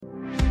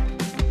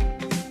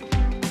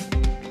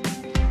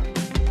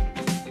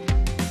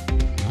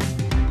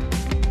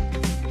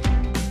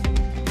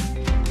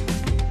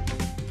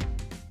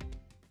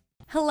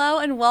Hello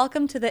and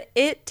welcome to the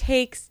It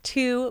Takes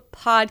Two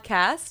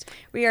podcast.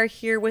 We are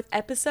here with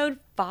episode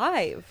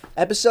 5.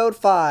 Episode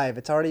 5.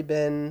 It's already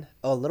been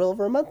a little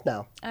over a month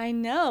now. I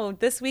know.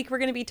 This week we're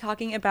going to be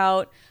talking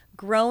about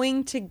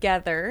growing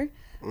together,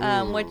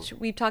 which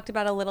we've talked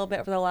about a little bit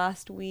over the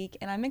last week,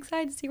 and I'm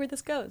excited to see where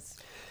this goes.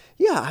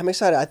 Yeah, I'm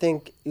excited. I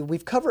think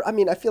we've covered,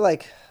 I feel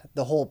like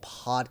the whole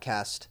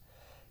podcast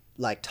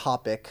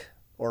topic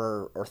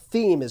or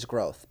theme is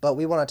growth, but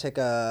we want to take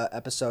a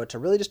episode to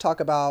really just talk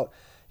about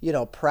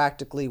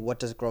practically what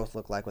does growth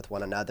look like with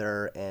one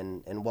another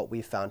and what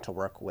we found to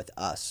work with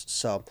us.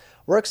 So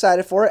we're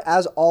excited for it.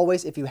 As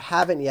always, if you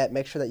haven't yet,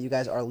 make sure that you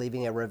guys are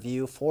leaving a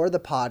review for the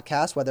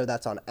podcast, whether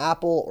that's on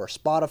Apple or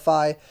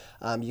Spotify.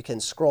 You can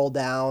scroll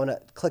down,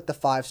 click the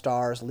 5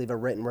 stars, leave a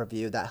written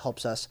review. That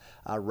helps us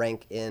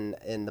rank in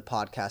the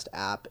podcast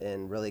app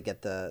and really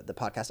get the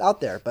podcast out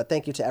there. But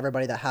thank you to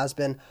everybody that has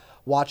been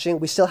watching.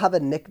 We still have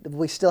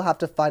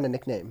to find a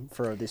nickname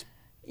for these.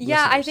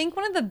 Yeah, listeners. I think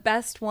one of the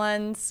best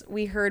ones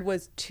we heard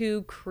was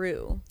Two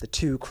Crew. The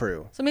Two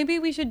Crew. So maybe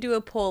we should do a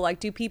poll,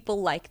 do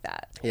people like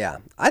that? Yeah,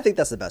 I think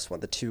that's the best one,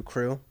 the Two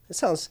Crew. It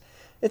sounds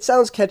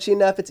catchy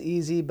enough, it's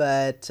easy,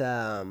 but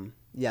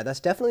yeah, that's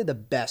definitely the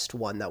best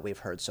one that we've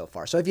heard so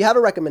far. So if you have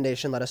a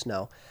recommendation, let us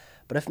know.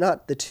 But if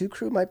not, the Two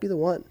Crew might be the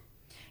one.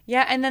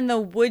 Yeah, and then the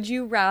Would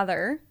You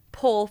Rather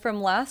poll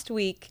from last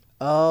week.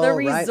 Oh, the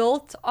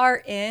results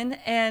are in,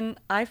 and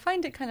I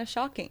find it kind of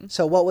shocking.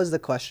 So what was the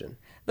question?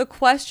 The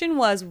question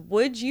was,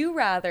 would you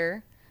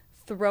rather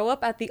throw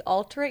up at the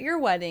altar at your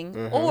wedding,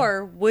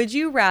 or would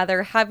you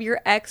rather have your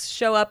ex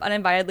show up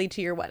uninvitedly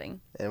to your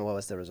wedding? And what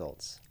was the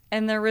results?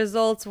 And the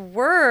results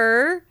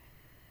were,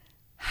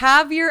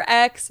 have your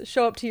ex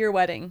show up to your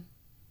wedding.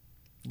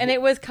 And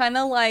it was kind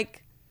of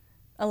like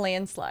a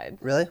landslide.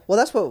 Really? Well,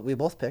 that's what we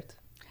both picked.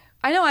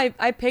 I know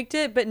I picked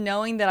it, but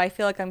knowing that I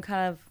feel like I'm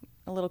kind of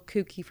a little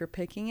kooky for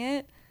picking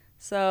it.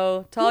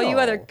 So to all you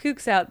other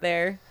kooks out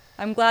there,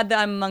 I'm glad that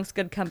I'm amongst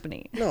good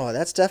company. No,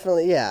 that's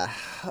definitely, yeah.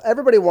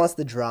 Everybody wants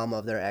the drama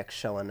of their ex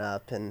showing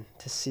up and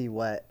to see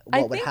what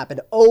would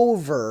happen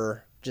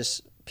over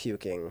just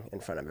puking in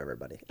front of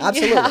everybody.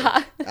 Absolutely.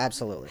 Yeah.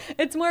 Absolutely.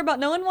 It's more about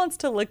no one wants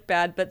to look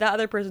bad, but that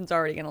other person's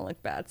already going to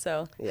look bad.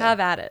 So have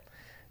at it.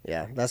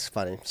 Yeah, that's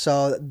funny.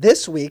 So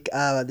this week,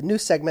 the new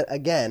segment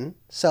again.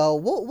 So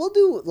we'll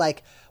do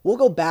we'll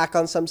go back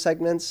on some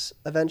segments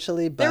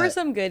eventually. But there were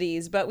some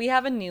goodies, but we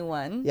have a new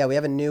one. Yeah, we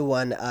have a new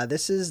one.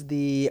 This is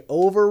the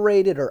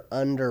overrated or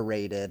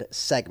underrated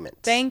segment.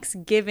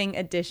 Thanksgiving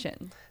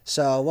edition.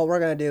 So what we're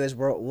going to do is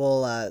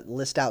we'll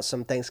list out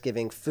some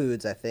Thanksgiving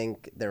foods. I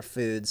think they're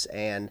foods,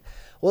 and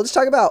we'll just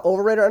talk about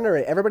overrated or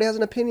underrated. Everybody has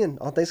an opinion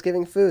on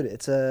Thanksgiving food.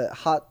 It's a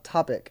hot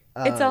topic.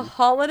 It's a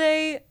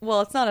holiday. Well,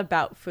 it's not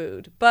about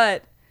food,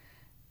 but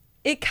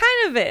it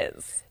kind of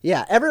is.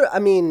 Yeah,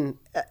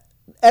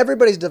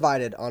 everybody's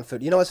divided on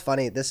food. You know what's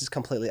funny? This is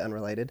completely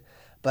unrelated,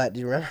 but do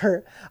you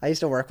remember I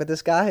used to work with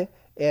this guy?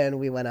 And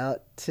we went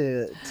out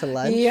to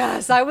lunch.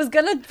 Yes, I was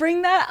going to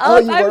bring that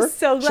up. I'm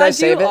so glad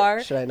you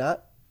are. Should I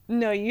not?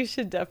 No, you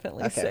should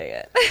definitely say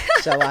it.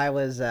 So I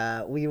was,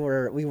 we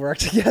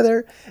worked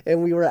together,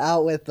 and we were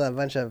out with a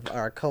bunch of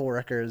our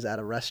coworkers at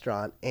a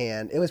restaurant,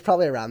 and it was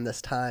probably around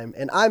this time.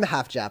 And I'm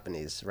half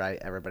Japanese, right?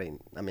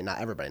 Not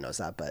everybody knows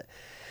that, but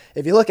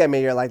if you look at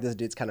me, you're like, this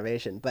dude's kind of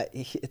Asian. But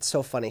it's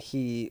so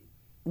funny.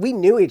 We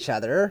knew each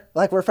other,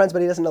 we're friends,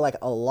 but he doesn't know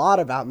a lot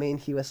about me. And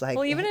he was like,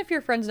 well, even if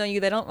your friends know you,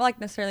 they don't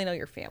necessarily know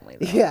your family,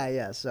 though.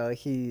 Yeah. So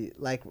he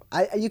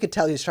you could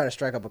tell he was trying to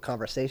strike up a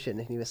conversation,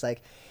 and he was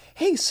like,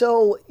 hey,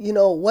 so,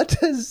 what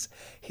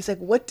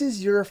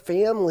does your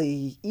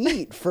family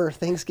eat for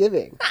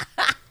Thanksgiving?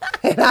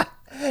 and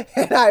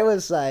I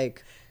was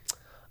like,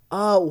 we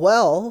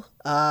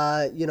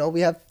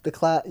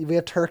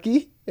have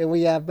turkey, and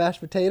we have mashed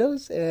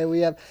potatoes,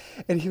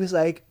 and he was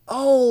like,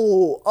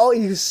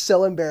 he was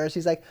so embarrassed.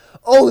 He's like,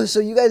 so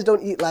you guys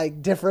don't eat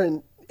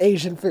different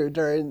Asian food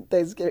during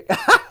Thanksgiving?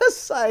 I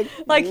was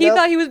like he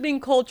thought he was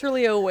being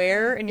culturally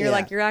aware, and you're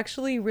you're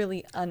actually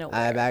really unaware.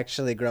 I've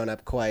actually grown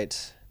up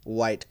quite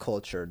white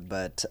cultured,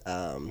 but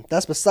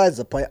that's besides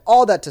the point.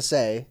 All that to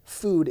say,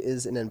 food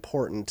is an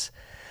important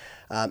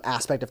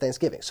aspect of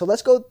Thanksgiving. So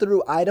let's go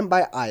through item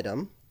by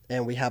item,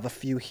 and we have a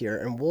few here,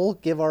 and we'll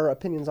give our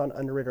opinions on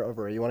underrated or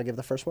overrated. You want to give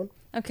the first one?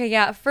 Okay,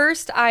 yeah.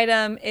 First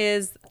item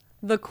is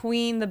the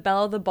queen, the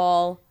belle of the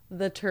ball,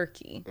 the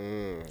turkey.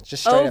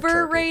 Just straight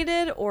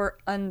overrated up turkey. Or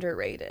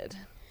underrated?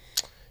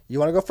 You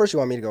want to go first? Or you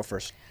want me to go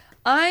first?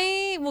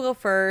 I will go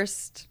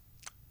first.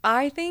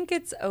 I think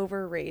it's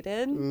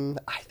overrated.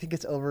 I think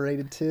it's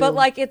overrated too.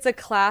 But it's a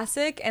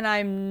classic, and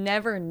I'm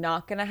never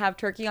not going to have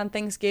turkey on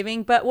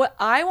Thanksgiving. But what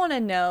I want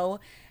to know,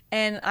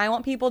 and I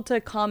want people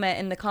to comment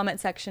in the comment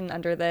section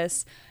under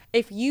this,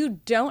 if you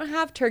don't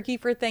have turkey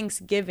for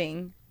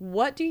Thanksgiving,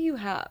 what do you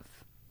have?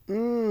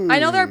 I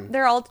know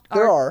there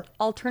are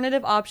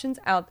alternative options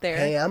out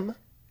there.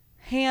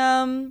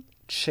 Ham.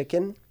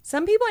 Chicken.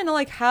 Some people I know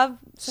have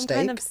some Steak?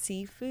 kind of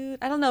seafood.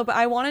 I don't know, but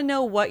I want to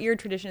know what your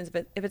tradition is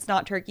if it's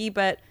not turkey.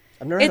 But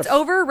it's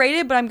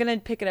overrated, but I'm going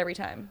to pick it every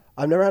time.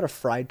 I've never had a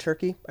fried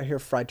turkey. I hear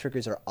fried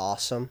turkeys are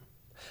awesome.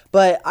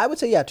 But I would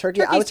say, yeah,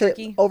 turkey. I would say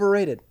turkey.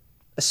 overrated,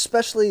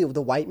 especially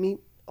the white meat.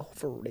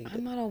 Overrated.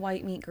 I'm not a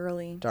white meat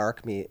girly.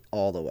 Dark meat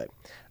all the way.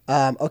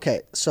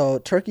 Okay, so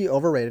turkey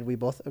overrated. We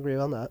both agree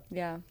on that.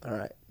 Yeah. All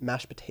right,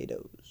 mashed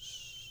potatoes.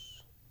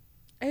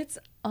 It's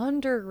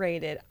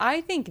underrated.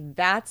 I think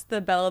that's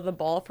the belle of the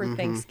ball for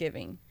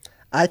Thanksgiving.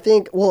 I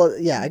think, well,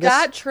 yeah, I guess.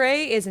 That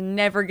tray is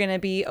never going to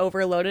be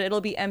overloaded.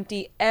 It'll be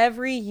empty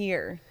every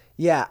year.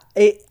 Yeah,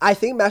 I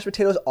think mashed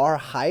potatoes are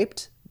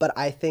hyped, but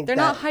I think They're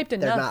not hyped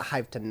enough. They're not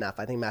hyped enough.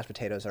 I think mashed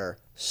potatoes are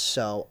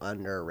so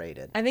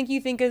underrated. I think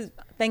you think of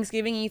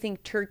Thanksgiving and you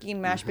think turkey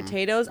and mashed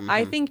potatoes.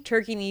 I think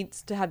turkey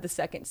needs to have the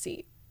second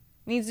seat.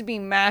 It needs to be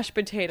mashed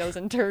potatoes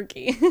and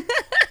turkey.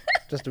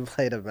 Just a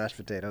plate of mashed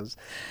potatoes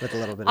with a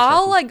little bit of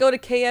I'll turkey. like go to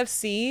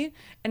KFC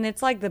and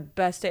it's like the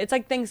best. It's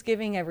like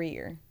Thanksgiving every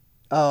year.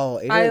 Oh,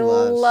 Adrian I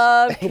loves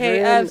love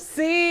Adrian-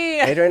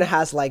 KFC. Adrian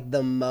has like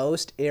the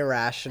most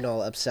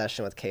irrational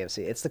obsession with KFC.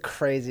 It's the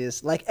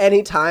craziest. Like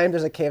anytime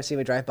there's a KFC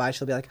we drive by,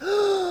 she'll be like,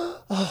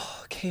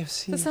 "Oh,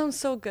 KFC." That sounds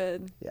so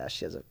good. Yeah,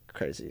 she has a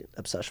crazy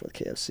obsession with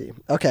KFC.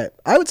 Okay,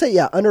 I would say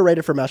yeah,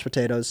 underrated for mashed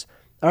potatoes.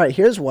 All right,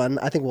 here's one.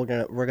 I think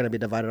we're gonna be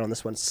divided on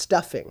this one.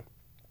 Stuffing.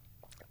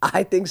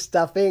 I think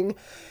stuffing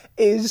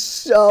is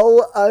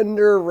so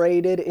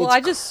underrated. Well, It's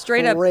I just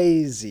straight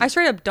crazy. I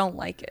straight up don't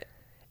like it.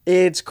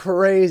 It's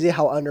crazy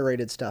how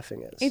underrated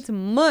stuffing is. It's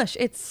mush.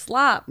 It's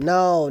slop.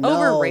 No.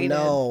 Overrated.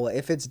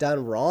 If it's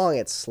done wrong,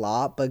 it's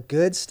slop. But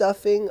good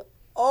stuffing,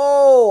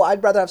 oh,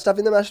 I'd rather have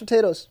stuffing than mashed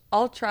potatoes.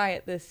 I'll try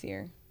it this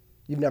year.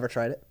 You've never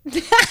tried it?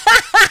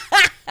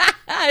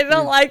 I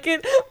don't like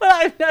it, but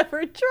I've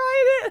never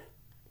tried it.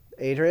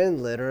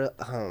 Adrian, literally,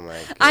 oh my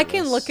goodness. I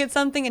can look at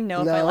something and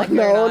know if I like it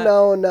or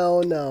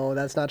not. No,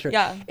 that's not true.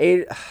 Yeah.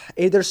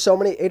 There's so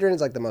many, Adrian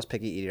is like the most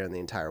picky eater in the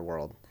entire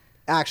world,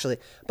 actually.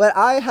 But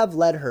I have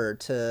led her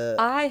to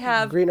I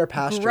have greener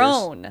pastures.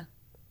 grown.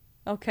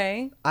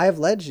 Okay. I have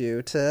led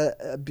you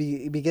to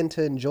begin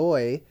to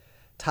enjoy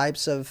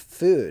types of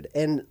food.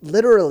 And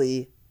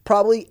literally,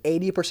 probably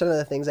 80% of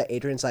the things that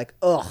Adrian's like,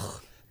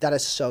 ugh, that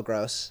is so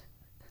gross.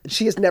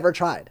 She has never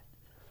tried.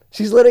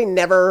 She's literally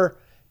never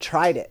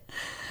tried it.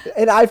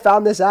 And I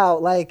found this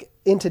out like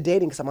into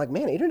dating because I'm like,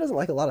 man, Adrian doesn't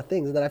like a lot of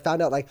things. And then I found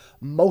out like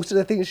most of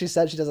the things she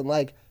said she doesn't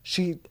like,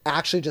 she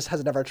actually just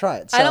has never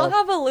tried. So, I don't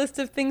have a list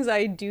of things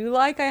I do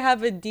like. I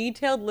have a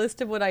detailed list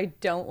of what I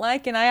don't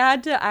like. And I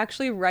had to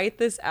actually write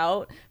this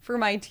out for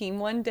my team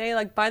one day.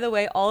 Like, by the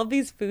way, all of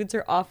these foods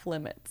are off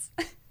limits.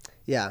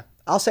 yeah.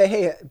 I'll say,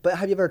 hey, but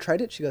have you ever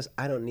tried it? She goes,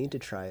 I don't need to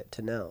try it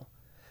to know.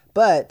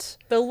 But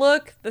The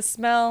look, the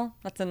smell,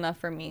 that's enough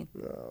for me.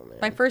 oh, man.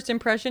 My first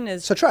impression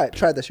is, So try it.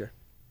 Try it this year.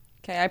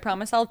 okay, I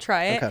promise I'll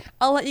try it. Okay.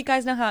 I'll let you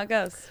guys know how it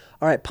goes.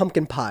 All right,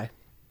 pumpkin pie.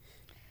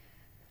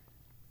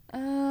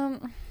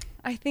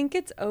 I think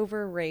it's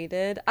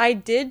overrated. I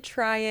did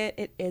try it.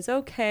 It is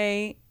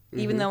okay,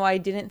 even though I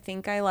didn't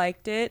think I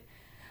liked it.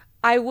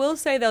 I will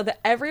say, though, that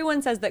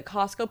everyone says that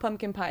Costco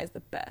pumpkin pie is the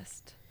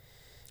best.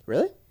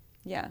 Really?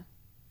 Yeah.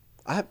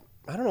 I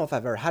don't know if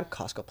I've ever had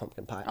Costco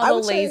pumpkin pie. I All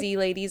would the say lazy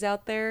ladies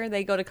out there,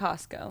 they go to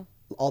Costco.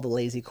 all the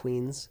lazy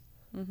queens.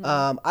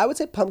 I would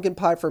say pumpkin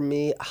pie for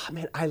me.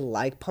 Man, I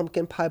like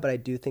pumpkin pie, but I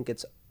do think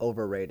it's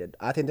overrated.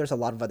 I think there's a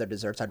lot of other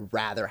desserts I'd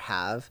rather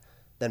have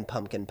than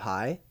pumpkin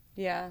pie.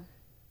 Yeah.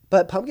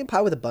 But pumpkin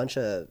pie with a bunch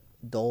of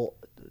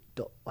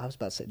I was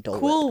about to say Dole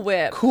Cool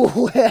Whip. Cool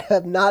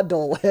Whip, not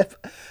Dole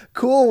Whip.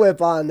 Cool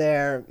Whip on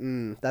there.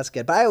 That's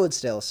good. But I would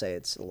still say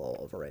it's a little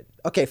overrated.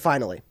 Okay,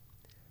 finally.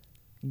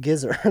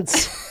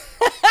 Gizzards.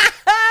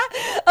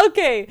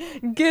 Okay,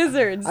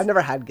 gizzards. I've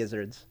never had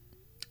gizzards.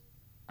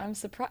 I'm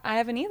surprised. I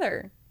haven't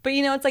either. But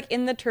you know, it's like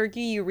in the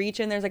turkey, you reach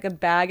in, there's like a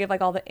bag of like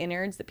all the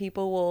innards that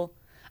people will.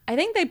 I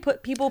think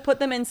people put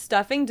them in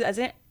stuffing. Does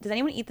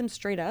anyone eat them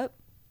straight up?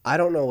 I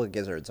don't know what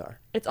gizzards are.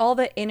 It's all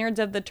the innards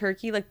of the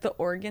turkey, like the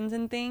organs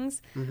and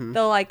things.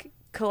 They'll like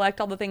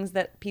collect all the things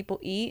that people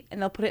eat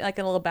and they'll put it in like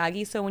in a little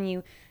baggie. So when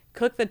you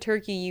cook the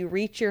turkey, you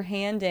reach your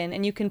hand in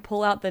and you can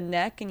pull out the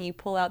neck and you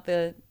pull out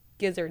the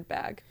gizzard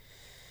bag.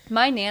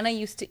 My Nana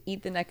used to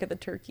eat the neck of the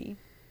turkey.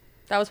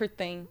 That was her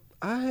thing.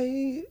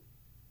 I'm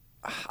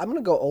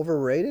gonna go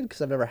overrated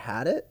because I've never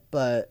had it,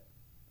 but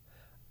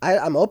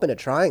I'm open to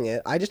trying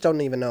it. I just don't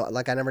even know.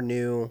 Like I never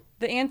knew.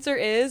 The answer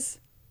is,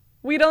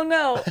 we don't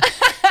know.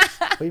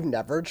 We've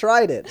never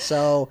tried it,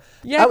 so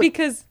Yeah,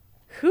 because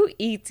who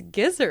eats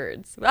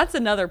gizzards? That's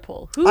another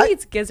poll. Who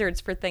eats gizzards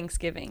for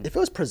Thanksgiving? if it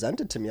was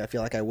presented to me, I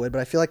feel like I would, but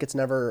I feel like it's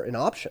never an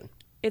option.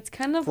 It's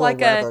kind of For like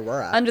wherever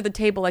we're at. under the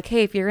table, like,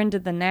 hey, if you're into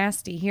the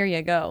nasty, here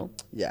you go.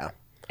 Yeah,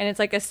 And it's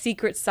like a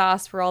secret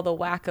sauce for all the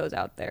wackos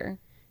out there.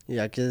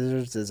 yeah.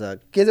 Gizzards is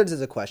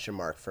a question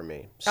mark for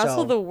me. So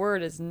Also, the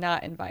word is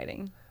not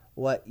inviting.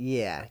 what?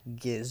 Yeah,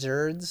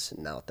 gizzards.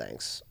 No,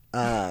 thanks.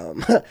 Well,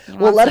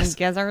 Want let some us.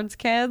 gizzards,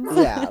 kids.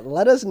 Yeah,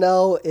 let us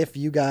know if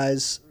you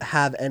guys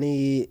have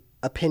any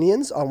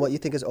opinions on what you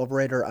think is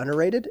overrated or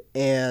underrated,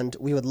 and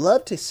we would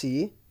love to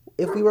see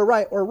if we were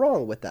right or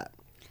wrong with that.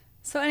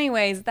 So,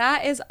 anyways,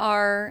 that is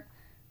our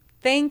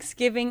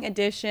Thanksgiving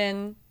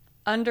edition.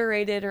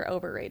 Underrated or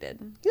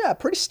overrated? Yeah,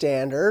 pretty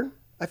standard.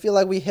 I feel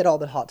like we hit all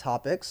the hot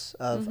topics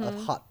of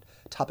hot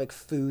topic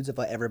foods of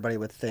what everybody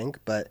would think.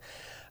 But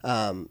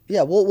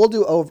yeah, we'll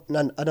do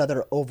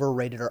another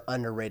overrated or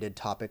underrated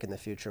topic in the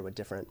future with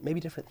maybe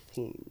different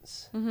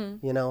themes.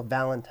 You know,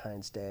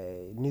 Valentine's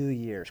Day, New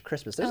Year's,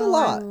 Christmas. There's a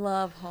lot. I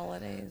love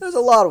holidays. There's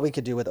a lot we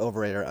could do with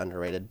overrated or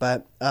underrated.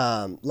 But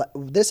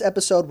this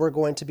episode, we're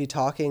going to be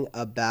talking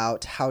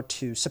about how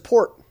to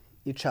support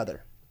each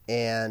other.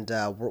 And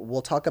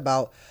we'll talk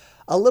about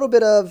a little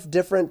bit of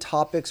different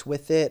topics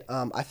with it.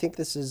 I think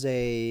this is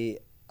a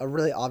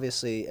really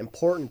obviously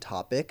important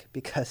topic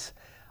because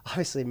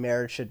obviously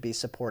marriage should be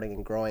supporting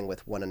and growing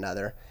with one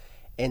another.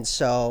 And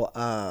so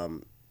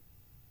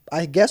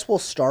I guess we'll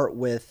start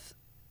with,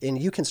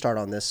 and you can start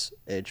on this,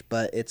 Age,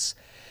 but it's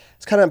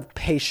kind of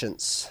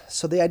patience.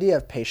 So the idea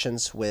of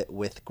patience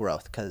with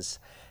growth, because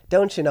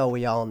don't you know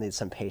we all need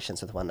some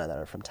patience with one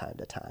another from time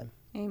to time.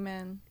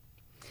 Amen.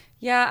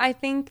 Yeah, I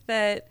think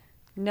that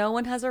no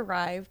one has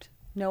arrived.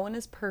 No one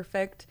is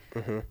perfect.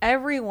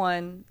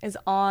 Everyone is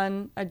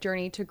on a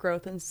journey to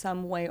growth in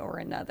some way or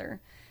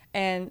another.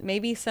 And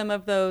maybe some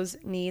of those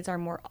needs are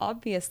more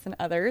obvious than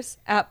others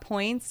at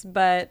points,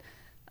 but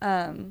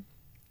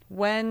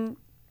when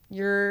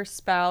your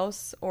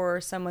spouse or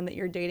someone that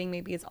you're dating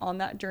maybe is on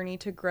that journey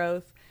to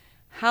growth,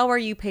 how are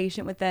you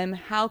patient with them?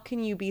 How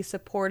can you be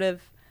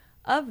supportive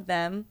of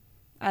them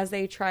as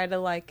they try to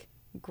like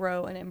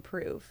grow and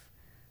improve?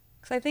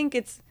 Because I think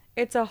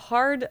it's a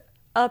hard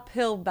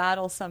uphill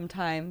battle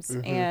sometimes.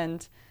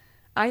 And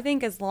I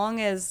think as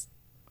long as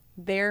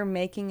they're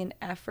making an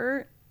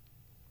effort,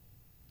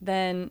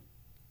 then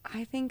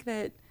I think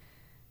that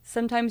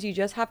sometimes you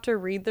just have to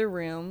read the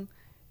room,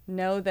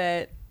 know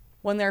that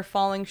when they're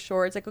falling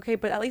short, it's like, okay,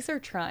 but at least they're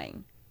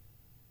trying.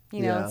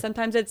 You know, and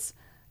sometimes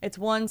it's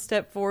one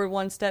step forward,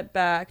 one step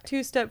back,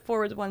 two step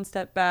forwards, one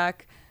step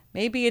back.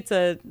 Maybe it's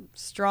a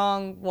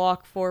strong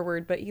walk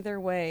forward, but either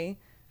way,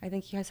 I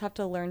think you guys have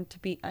to learn to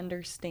be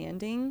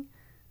understanding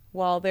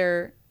while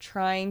they're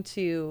trying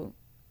to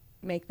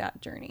make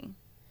that journey.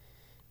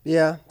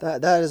 Yeah,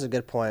 that is a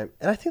good point.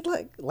 And I think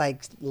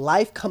like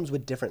life comes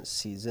with different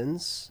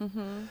seasons.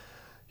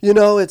 You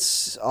know,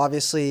 it's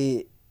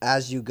obviously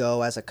as you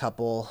go as a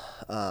couple,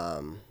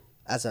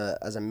 as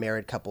a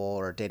married couple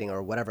or dating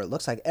or whatever it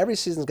looks like, every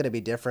season's going to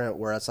be different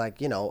where it's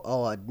like, you know,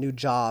 oh, a new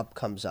job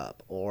comes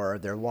up or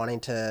they're wanting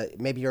to,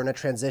 maybe you're in a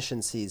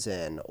transition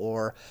season,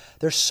 or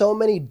there's so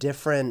many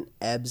different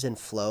ebbs and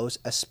flows,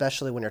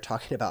 especially when you're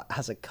talking about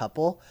as a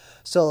couple.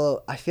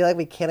 So I feel like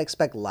we can't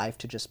expect life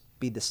to just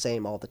be the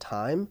same all the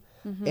time.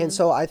 And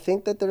so I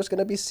think that there's going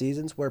to be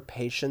seasons where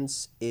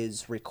patience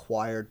is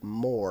required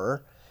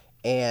more.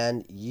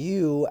 And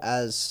you,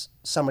 as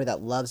somebody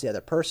that loves the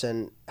other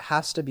person,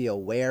 has to be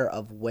aware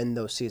of when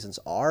those seasons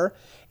are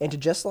and to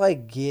just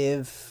like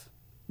give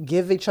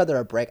each other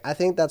a break. I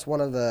think that's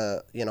one of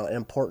the, you know, an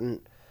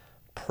important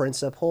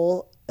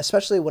principle,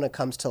 especially when it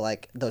comes to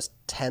like those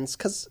tense,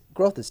 because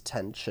growth is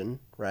tension,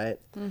 right?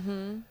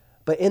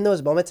 But in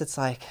those moments, it's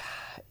like,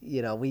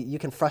 you know, you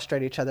can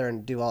frustrate each other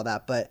and do all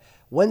that. But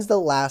when's the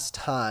last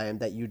time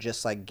that you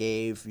just like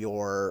gave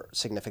your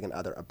significant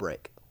other a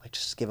break? Like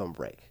just give them a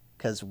break.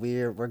 Because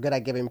we're good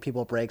at giving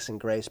people breaks and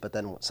grace, but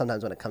then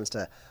sometimes when it comes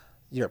to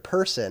your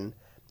person,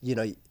 you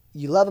know,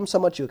 you love them so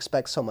much, you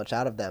expect so much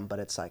out of them, but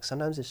it's like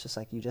sometimes it's just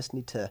like we just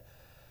need to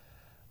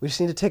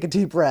take a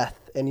deep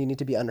breath, and you need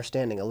to be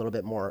understanding a little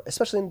bit more,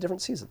 especially in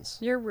different seasons.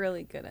 You're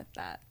really good at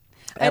that.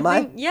 Am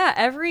I? Yeah,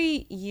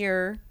 every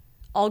year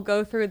I'll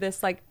go through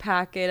this like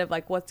packet of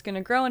like what's going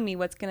to grow in me,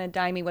 what's going to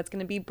die in me, what's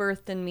going to be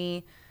birthed in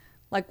me,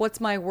 like what's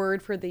my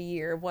word for the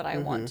year, what I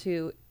want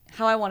to,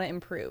 how I want to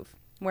improve.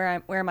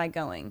 Where am I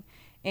going?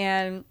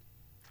 And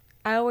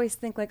I always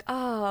think like,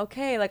 oh,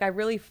 okay, like I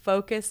really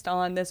focused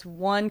on this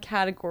one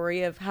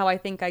category of how I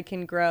think I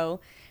can grow.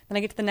 Then I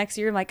get to the next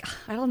year, I'm like,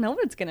 I don't know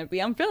what it's going to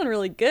be. I'm feeling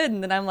really good.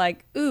 And then I'm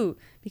like, ooh,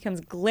 becomes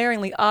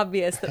glaringly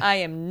obvious that I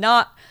am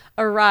not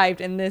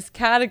arrived in this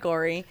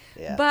category.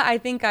 Yeah. But I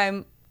think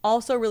I'm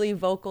also really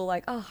vocal,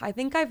 like, oh, I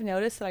think I've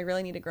noticed that I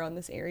really need to grow in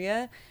this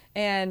area.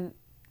 And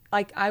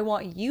like, I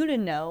want you to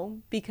know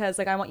because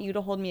like, I want you to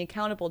hold me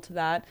accountable to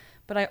that.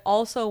 But I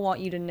also want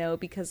you to know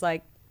because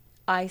like,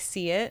 I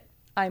see it,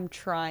 I'm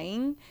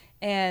trying.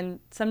 And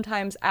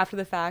sometimes after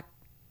the fact,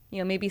 you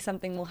know, maybe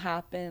something will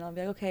happen. I'll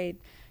be like, okay,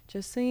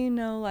 just so you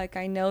know, like,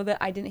 I know that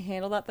I didn't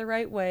handle that the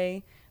right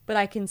way, but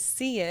I can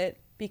see it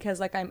because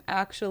like, I'm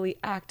actually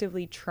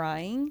actively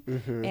trying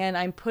and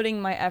I'm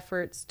putting my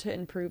efforts to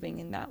improving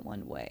in that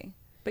one way.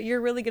 But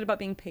you're really good about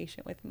being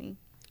patient with me.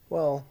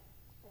 Well,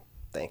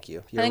 thank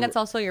you. I think that's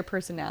also your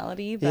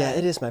personality. But yeah,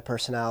 it is my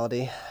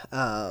personality.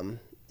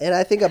 And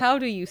I think how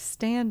do you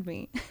stand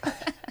me?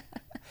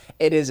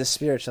 It is a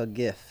spiritual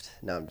gift.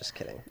 No, I'm just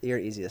kidding. You're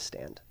easy to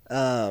stand.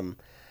 And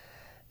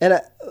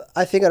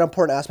I think an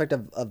important aspect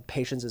of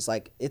patience is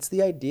like, it's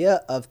the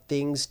idea of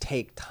things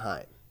take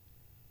time,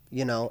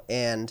 you know,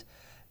 and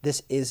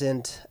this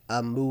isn't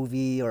a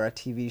movie or a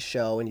TV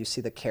show and you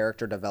see the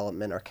character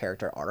development or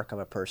character arc of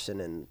a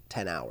person in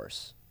 10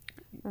 hours.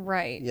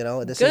 Right. You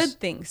know, Good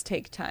things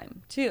take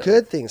time too.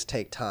 Good things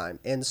take time.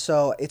 And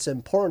so it's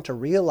important to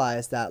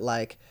realize that,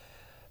 like,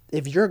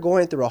 if you're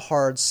going through a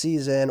hard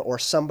season, or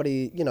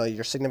somebody, you know,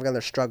 your significant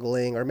other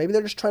struggling, or maybe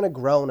they're just trying to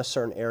grow in a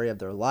certain area of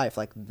their life,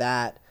 like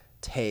that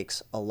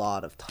takes a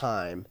lot of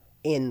time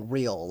in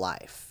real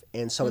life.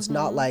 And so it's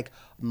not like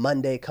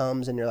Monday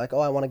comes and you're like, oh,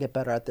 I want to get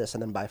better at this,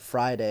 and then by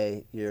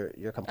Friday you're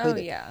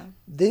completed. Oh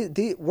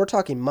yeah. We're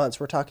talking months,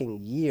 we're talking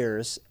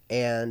years,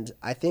 and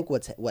I think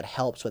what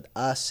helps with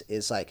us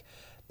is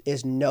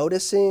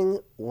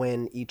noticing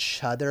when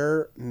each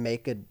other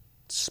make a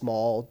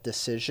small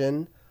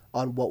decision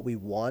on what we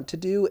want to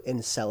do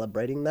and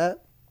celebrating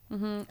that.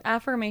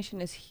 Affirmation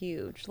is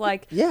huge.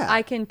 Like, Yeah.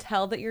 I can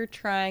tell that you're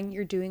trying,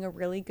 you're doing a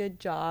really good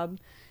job.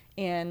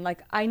 And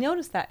like, I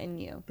noticed that in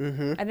you.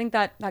 I think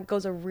that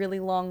goes a really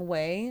long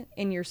way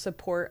in your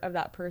support of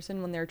that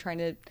person when they're trying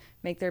to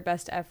make their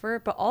best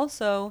effort. But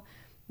also,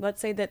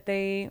 let's say that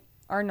they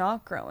are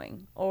not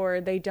growing or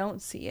they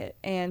don't see it.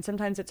 And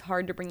sometimes it's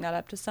hard to bring that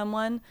up to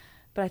someone,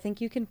 but I think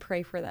you can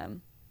pray for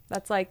them.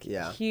 That's like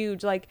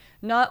huge. Like,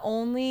 not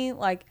only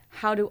like,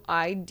 how do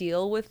I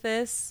deal with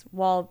this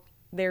while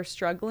they're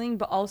struggling,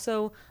 but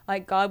also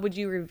like, God, would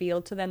you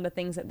reveal to them the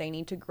things that they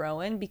need to grow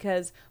in?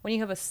 Because when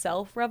you have a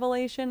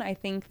self-revelation, I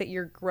think that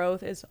your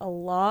growth is a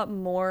lot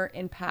more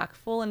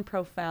impactful and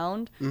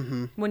profound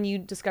when you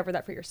discover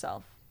that for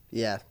yourself.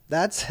 Yeah,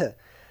 that's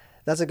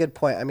a good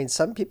point. I mean,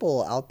 some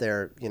people out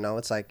there, you know,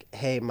 it's like,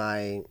 hey,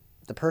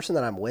 the person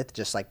that I'm with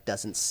just like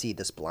doesn't see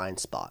this blind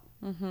spot,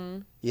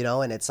 you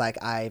know, and it's like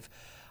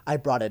I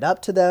brought it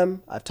up to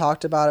them, I've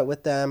talked about it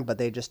with them, but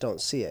they just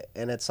don't see it.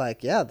 And it's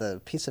like, yeah, the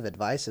piece of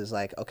advice is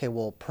like, okay,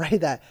 well, pray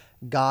that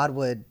God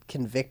would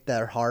convict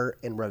their heart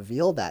and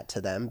reveal that to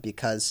them,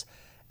 because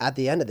at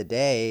the end of the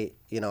day,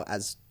 you know,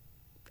 as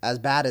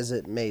bad as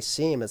it may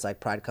seem, it's like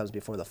pride comes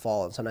before the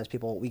fall. And sometimes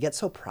we get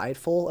so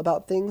prideful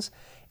about things,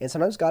 and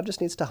sometimes God just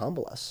needs to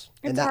humble us.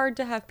 It's hard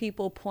to have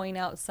people point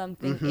out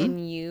something in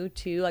you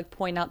too, like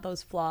point out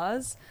those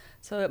flaws.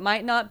 So it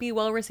might not be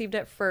well received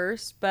at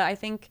first, but I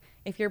think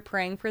if you're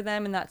praying for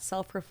them in that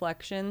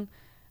self-reflection,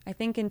 I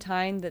think in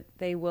time that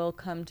they will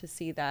come to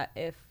see that,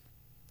 if,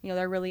 you know,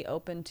 they're really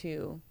open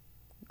to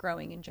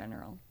growing in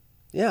general.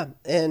 Yeah.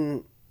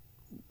 And,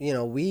 you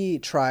know, we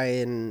try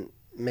and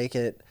make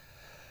it,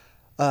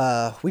 you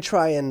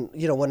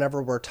know,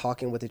 whenever we're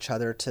talking with each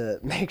other, to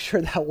make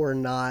sure that we're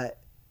not,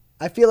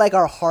 I feel like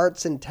our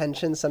heart's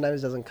intention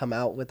sometimes doesn't come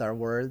out with our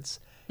words.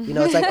 You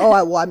know, it's like,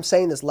 oh, I'm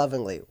saying this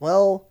lovingly.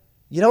 Well,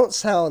 you don't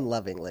sound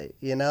lovingly,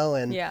 you know?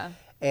 And,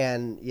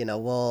 and, you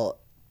know,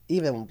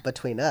 even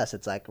between us,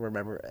 it's like,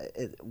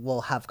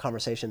 we'll have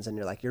conversations and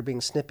you're like, you're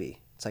being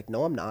snippy. It's like,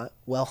 no, I'm not.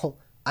 Well,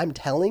 I'm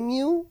telling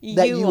you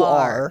that you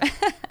are.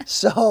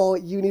 So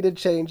you need to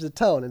change the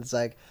tone. And it's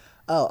like,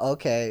 oh,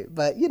 okay.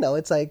 But, you know,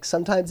 it's like,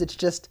 sometimes it's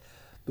just,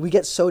 we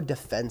get so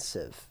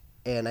defensive.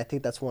 And I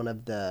think that's one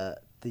of the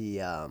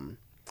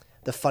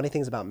funny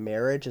things about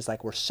marriage is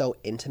like, we're so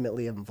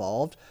intimately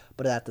involved,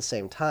 but at the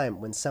same time,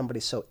 when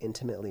somebody so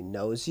intimately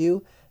knows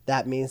you,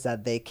 that means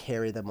that they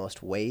carry the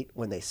most weight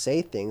when they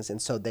say things.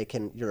 And so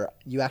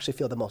you actually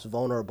feel the most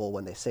vulnerable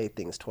when they say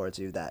things towards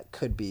you that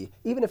could be,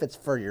 even if it's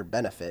for your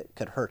benefit,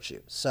 could hurt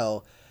you.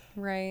 So,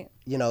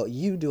 you know,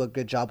 you do a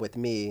good job with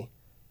me.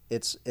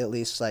 It's at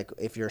least like,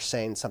 if you're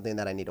saying something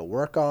that I need to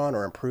work on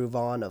or improve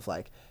on, of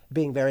like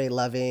being very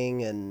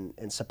loving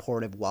and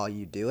supportive while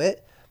you do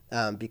it.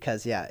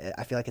 Because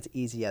I feel like it's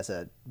easy as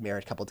a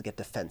married couple to get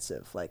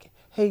defensive. Like,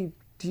 hey,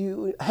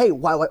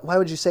 why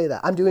would you say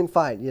that? I'm doing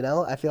fine. You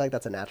know, I feel like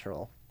that's a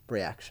natural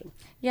reaction.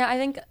 Yeah, I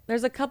think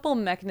there's a couple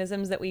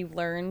mechanisms that we've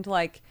learned,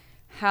 like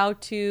how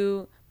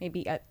to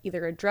maybe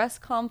either address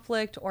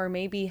conflict or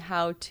maybe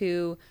how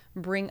to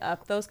bring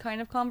up those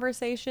kind of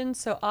conversations.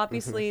 So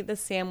obviously the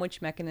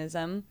sandwich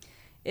mechanism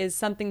is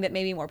something that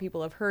maybe more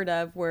people have heard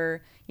of,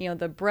 where, you know,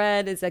 the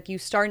bread is like, you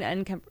start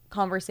and end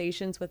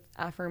conversations with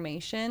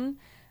affirmation.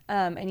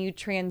 And you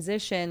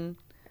transition,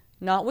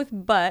 not with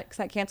but, because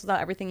that cancels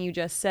out everything you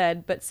just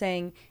said, but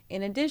saying,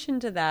 in addition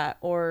to that,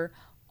 or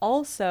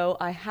also,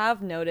 I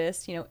have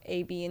noticed, you know,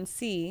 A, B, and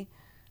C.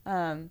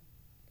 You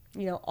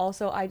know,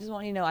 also, I just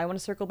want you to know, I want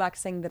to circle back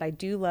saying that I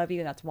do love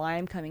you, and that's why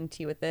I'm coming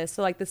to you with this.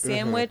 So, like, the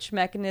sandwich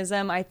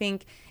mechanism, I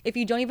think if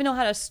you don't even know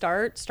how to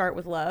start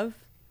with love.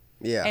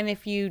 Yeah. And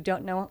if you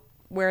don't know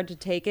where to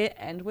take it,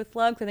 end with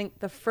love. Because I think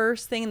the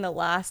first thing and the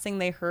last thing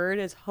they heard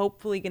is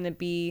hopefully going to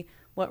be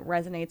what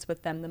resonates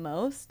with them the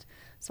most.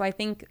 So I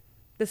think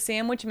the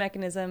sandwich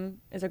mechanism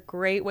is a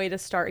great way to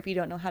start if you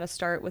don't know how to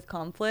start with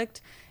conflict.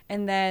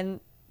 And then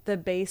the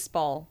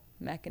baseball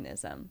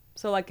mechanism.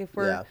 So like, if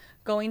we're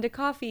going to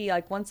coffee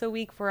like once a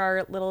week for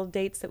our little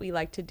dates that we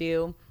like to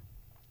do,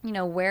 you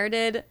know, where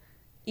did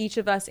each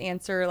of us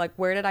answer, like,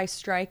 where did I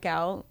strike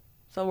out?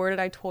 So where did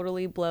I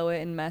totally blow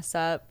it and mess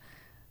up?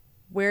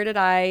 Where did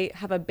I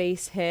have a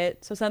base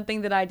hit? So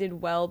something that I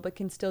did well but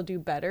can still do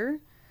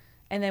better.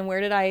 And then where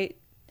did I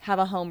have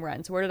a home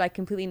run? So where did I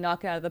completely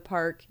knock it out of the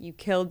park? You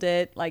killed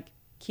it. Like,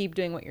 keep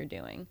doing what you're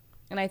doing.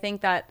 And I think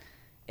that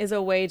is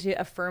a way to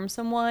affirm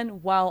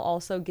someone while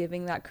also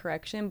giving that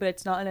correction, but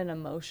it's not in an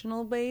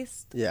emotional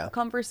based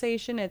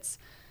conversation. It's,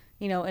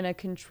 you know, in a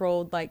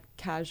controlled, like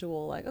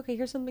casual, like, okay,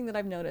 here's something that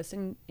I've noticed,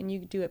 and you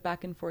do it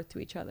back and forth to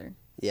each other.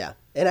 Yeah.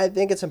 And I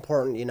think it's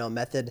important, you know,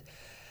 method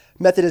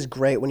is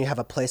great when you have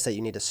a place that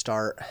you need to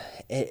start,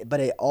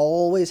 but it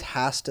always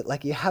has to,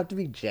 like, you have to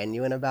be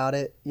genuine about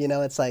it. You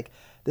know, it's like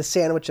the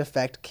sandwich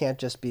effect can't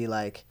just be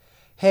like,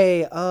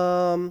 hey,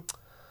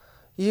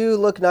 you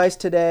look nice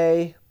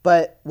today,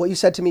 but what you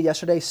said to me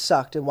yesterday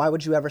sucked, and why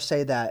would you ever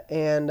say that?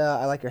 And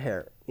I like your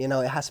hair. You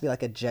know, it has to be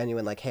like a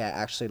genuine, like, hey, I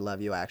actually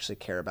love you, I actually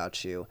care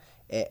about you,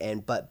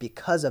 and but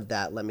because of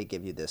that, let me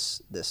give you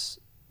this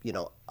you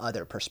know,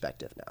 other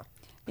perspective now.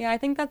 Yeah, I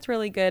think that's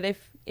really good.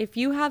 If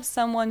you have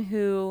someone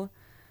who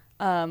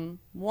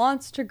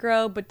wants to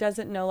grow but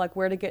doesn't know like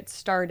where to get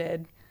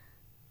started,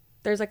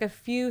 there's like a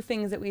few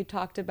things that we've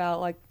talked about,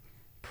 like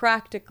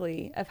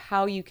practically, of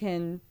how you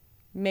can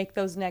make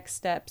those next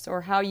steps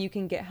or how you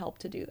can get help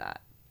to do that.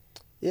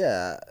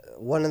 Yeah,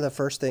 one of the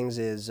first things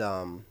is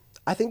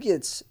I think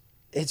it's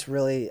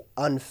really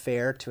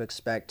unfair to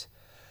expect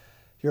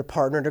your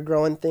partner to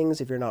grow in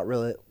things if you're not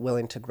really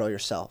willing to grow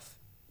yourself.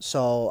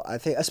 So I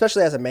think,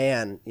 especially as a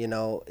man, you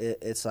know,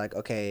 it's like,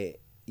 okay,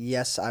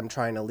 yes, I'm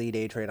trying to lead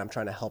Adrienne, I'm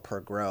trying to help her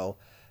grow,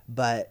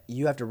 but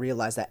you have to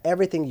realize that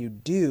everything you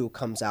do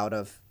comes out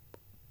of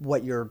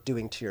what you're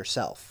doing to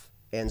yourself.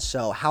 And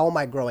so how am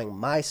I growing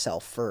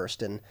myself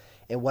first, and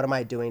what am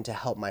I doing to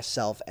help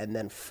myself? And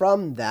then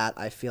from that,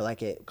 I feel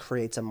like it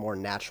creates a more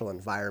natural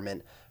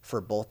environment for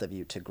both of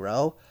you to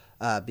grow.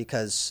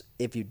 Because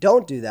if you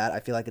don't do that, I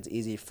feel like it's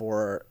easy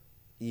for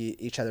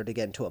each other to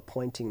get into a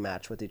pointing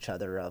match with each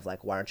other of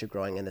like, why aren't you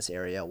growing in this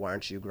area? Why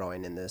aren't you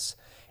growing in this?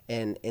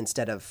 And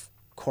instead of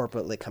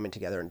corporately coming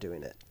together and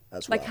doing it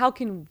as well. Like, how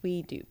can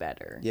we do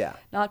better? Yeah.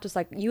 Not just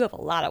like, you have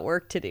a lot of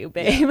work to do,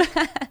 babe.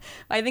 Yeah.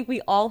 I think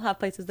we all have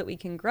places that we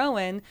can grow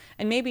in.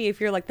 And maybe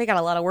if you're like, they got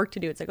a lot of work to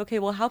do, it's like, okay,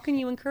 well, how can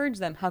you encourage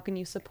them? How can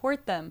you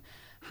support them?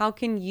 How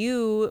can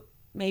you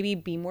maybe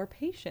be more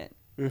patient,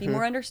 be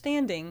more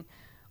understanding?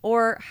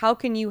 Or how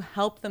can you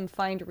help them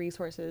find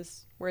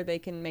resources where they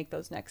can make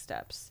those next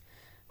steps?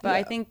 But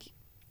I think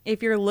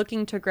if you're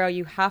looking to grow,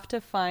 you have to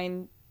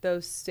find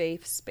those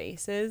safe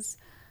spaces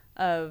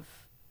of,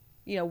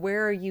 you know,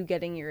 where are you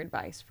getting your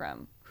advice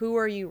from? Who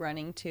are you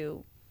running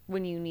to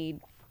when you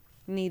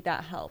need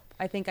that help?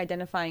 I think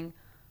identifying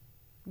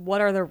what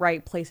are the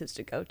right places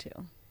to go to.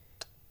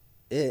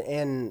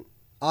 And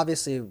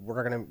obviously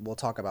we'll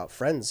talk about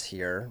friends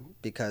here,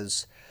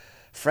 because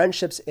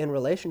friendships and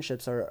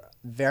relationships are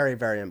very,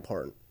 very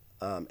important.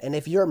 And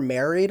if you're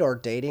married or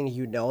dating,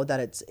 you know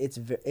that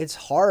it's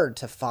hard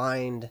to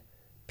find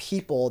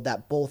people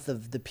that both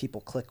of the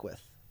people click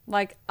with.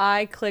 Like,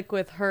 I click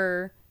with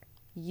her,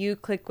 you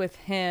click with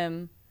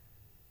him.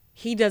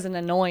 He doesn't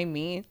annoy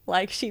me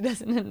like she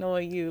doesn't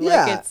annoy you.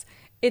 Yeah. Like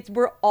it's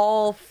we're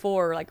all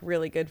four like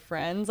really good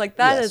friends. Like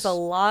that is a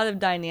lot of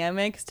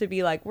dynamics to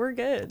be like, we're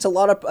good. It's a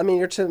lot of, I mean,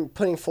 you're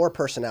putting four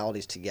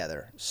personalities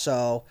together.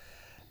 So,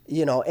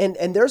 you know,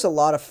 and there's a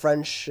lot of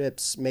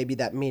friendships maybe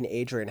that me and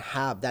Adrienne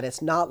have that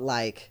it's not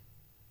like,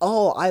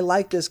 oh, I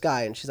like this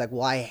guy, and she's like,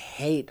 well, I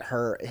hate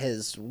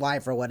his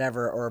wife or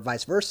whatever, or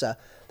vice versa.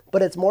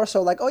 But it's more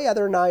so like, oh yeah,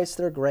 they're nice,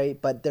 they're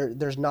great, but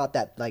there's not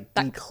that like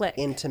deep,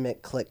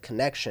 intimate click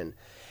connection.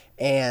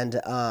 And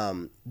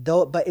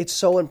but it's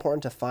so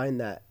important to find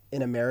that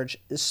in a marriage,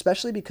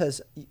 especially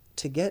because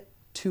to get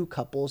two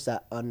couples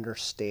that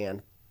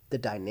understand the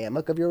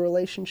dynamic of your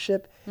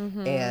relationship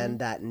and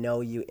that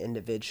know you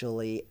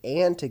individually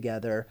and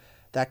together,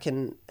 that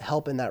can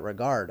help in that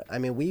regard. I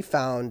mean, we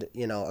found,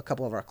 you know, a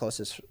couple of our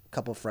closest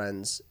couple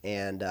friends,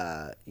 and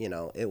you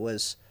know, it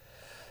was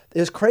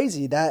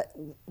crazy that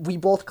we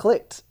both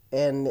clicked,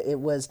 and it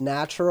was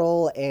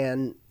natural,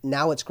 and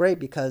now it's great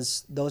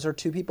because those are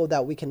two people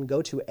that we can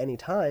go to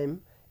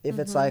anytime. If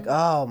it's like,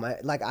 oh my,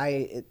 like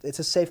it's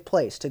a safe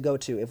place to go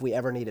to if we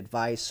ever need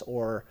advice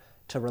or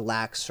to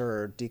relax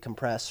or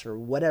decompress or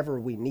whatever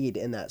we need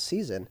in that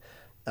season,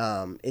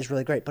 is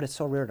really great. But it's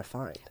so rare to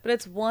find. But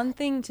it's one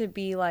thing to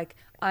be like,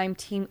 I'm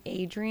Team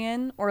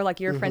Adrienne, or like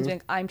your friends being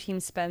like, I'm Team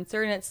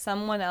Spencer, and it's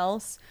someone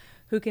else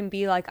who can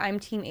be like, I'm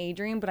Team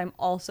Adrienne, but I'm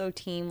also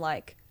Team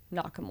like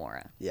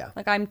Nakamura. Yeah.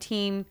 Like I'm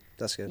Team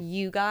That's good.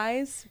 You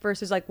guys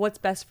versus like what's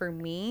best for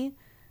me.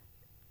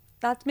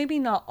 That's maybe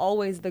not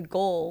always the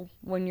goal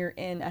when you're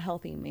in a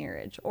healthy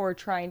marriage or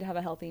trying to have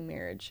a healthy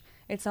marriage.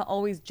 It's not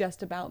always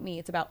just about me.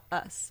 It's about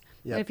us.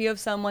 Yep. And if you have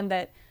someone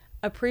that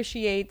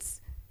appreciates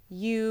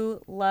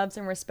you, loves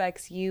and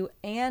respects you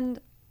and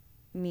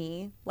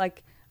me,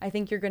 like I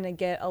think you're going to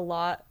get a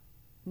lot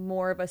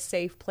more of a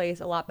safe place,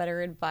 a lot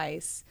better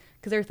advice,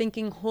 because they're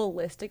thinking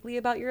holistically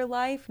about your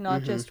life,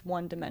 not just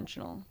one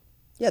dimensional.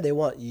 Yeah, they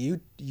want you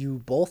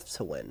both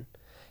to win.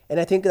 And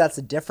I think that's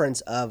the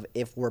difference of,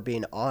 if we're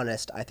being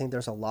honest, I think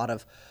there's a lot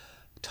of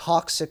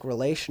toxic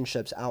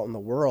relationships out in the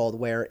world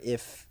where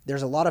if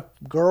there's a lot of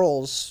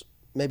girls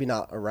maybe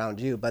not around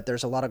you, but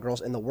there's a lot of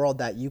girls in the world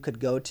that you could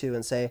go to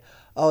and say,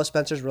 oh,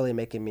 Spencer's really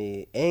making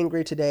me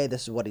angry today.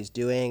 This is what he's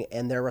doing.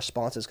 And their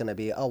response is going to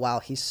be, oh, wow,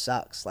 he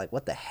sucks. Like,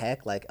 what the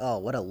heck? Like, oh,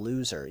 what a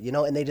loser, you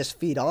know? And they just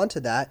feed on to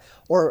that.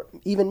 Or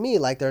even me,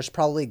 like, there's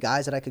probably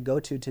guys that I could go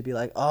to be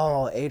like,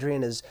 oh,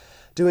 Adrian is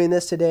doing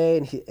this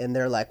today. And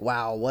they're like,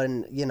 wow,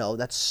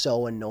 that's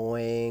so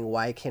annoying.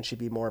 Why can't she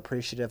be more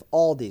appreciative?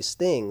 All these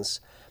things.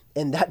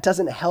 And that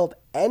doesn't help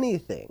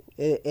anything.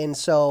 And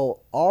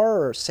so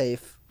our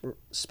safe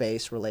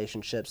space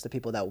relationships, the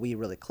people that we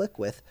really click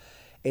with,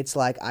 it's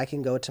like I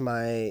can go to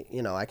my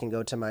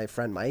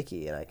friend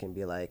Mikey and I can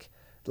be like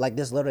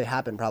this literally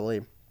happened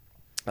probably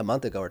a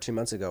month ago or 2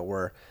 months ago,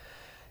 where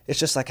it's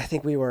just like I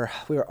think we were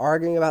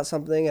arguing about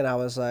something and I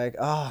was like,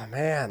 oh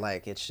man,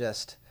 like it's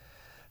just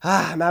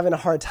I'm having a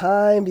hard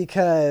time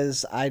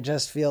because I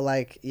just feel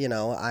like,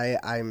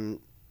 I'm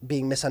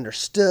being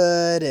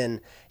misunderstood and,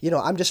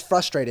 I'm just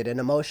frustrated and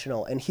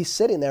emotional. And he's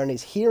sitting there and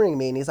he's hearing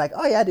me and he's like,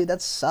 oh yeah, dude,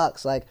 that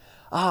sucks. Like,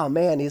 oh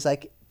man. He's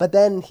like, but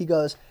then he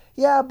goes,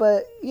 yeah,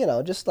 but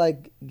just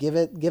like give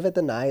it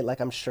the night.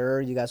 Like, I'm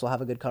sure you guys will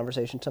have a good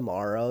conversation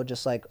tomorrow.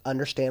 Just like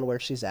understand where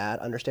she's at,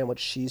 understand what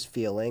she's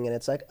feeling. And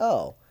it's like,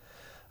 oh,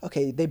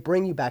 okay. They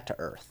bring you back to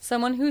earth.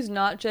 Someone who's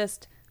not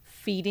just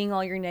feeding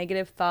all your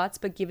negative thoughts,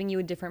 but giving you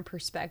a different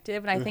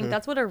perspective. And I think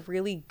that's what a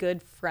really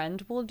good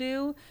friend will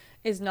do,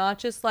 is not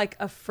just like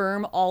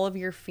affirm all of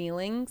your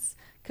feelings.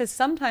 Because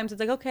sometimes it's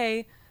like,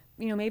 okay,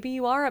 maybe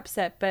you are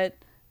upset, but,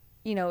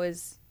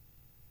 is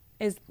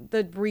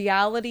the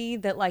reality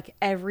that like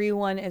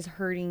everyone is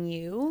hurting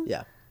you?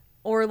 Yeah.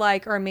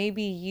 Or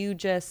maybe you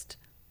just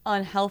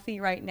unhealthy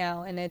right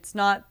now and it's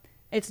not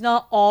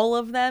all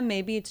of them.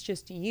 Maybe it's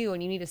just you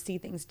and you need to see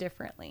things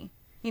differently,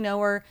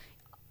 or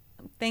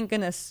thank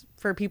goodness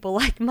for people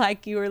like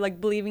Mike, you are like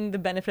believing the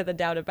benefit of the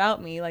doubt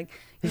about me. Like,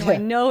 I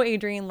know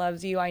Adrienne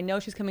loves you. I know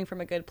she's coming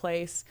from a good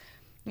place.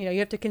 You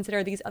have to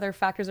consider these other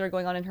factors that are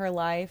going on in her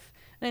life.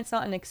 And it's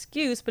not an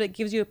excuse, but it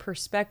gives you a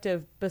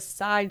perspective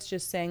besides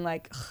just saying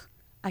like,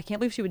 I can't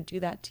believe she would do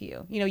that to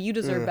you. You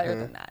deserve better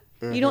than that.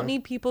 You don't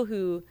need people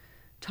who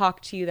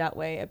talk to you that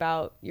way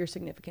about your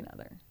significant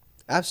other.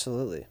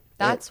 Absolutely.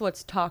 That's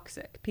what's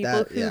toxic.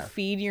 People who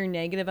feed your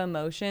negative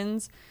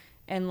emotions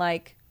and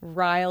like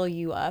rile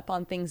you up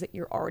on things that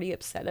you're already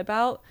upset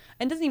about.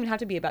 And it doesn't even have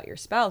to be about your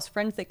spouse.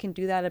 Friends that can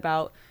do that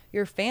about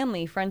your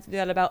family, friends that do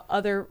that about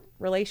other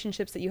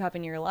relationships that you have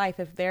in your life.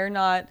 If they're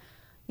not,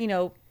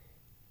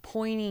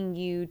 pointing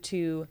you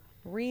to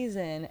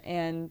reason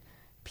and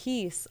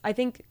peace, I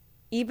think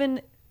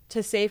even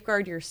to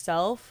safeguard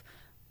yourself,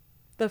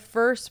 the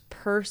first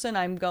person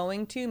I'm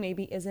going to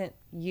maybe isn't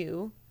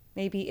you,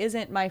 maybe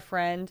isn't my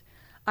friend.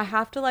 I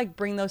have to like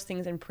bring those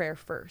things in prayer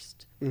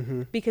first,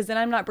 because then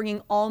I'm not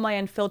bringing all my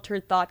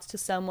unfiltered thoughts to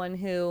someone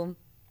who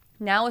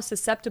now is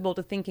susceptible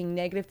to thinking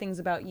negative things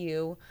about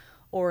you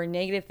or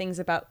negative things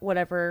about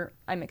whatever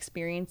I'm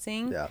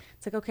experiencing. Yeah.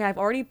 It's like, okay, I've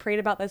already prayed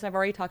about this. I've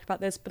already talked about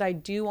this, but I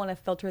do want to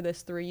filter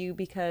this through you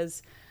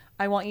because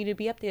I want you to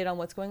be updated on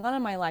what's going on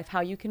in my life,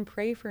 how you can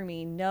pray for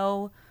me,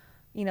 know,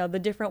 the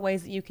different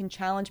ways that you can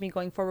challenge me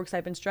going forward because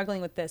I've been struggling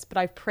with this, but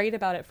I've prayed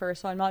about it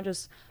first, so I'm not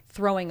just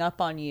throwing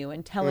up on you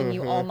and telling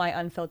you all my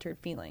unfiltered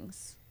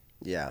feelings.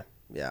 Yeah,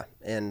 yeah.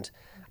 And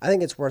I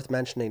think it's worth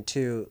mentioning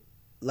too,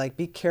 like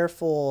be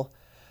careful,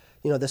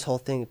 this whole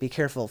thing, be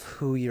careful of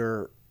who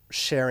you're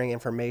sharing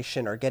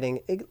information or getting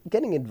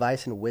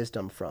advice and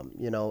wisdom from,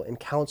 and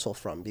counsel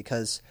from,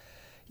 because,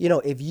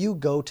 if you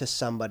go to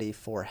somebody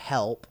for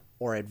help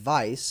or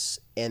advice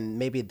and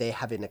maybe they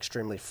have an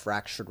extremely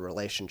fractured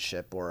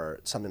relationship or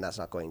something that's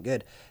not going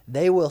good,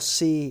 they will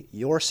see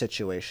your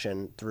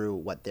situation through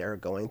what they're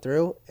going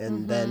through,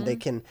 and then they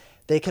can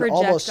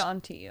almost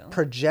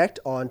project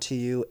onto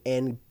you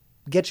and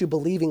get you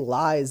believing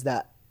lies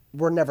that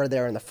were never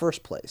there in the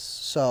first place.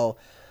 So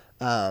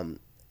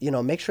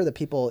make sure that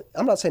people,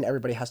 I'm not saying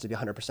everybody has to be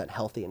 100%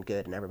 healthy and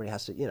good and everybody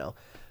has to,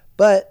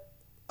 but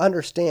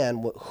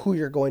understand who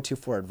you're going to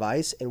for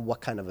advice and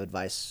what kind of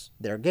advice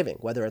they're giving,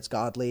 whether it's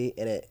godly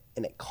and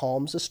it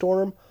calms the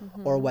storm,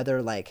 or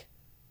whether like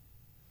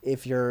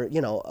if you're,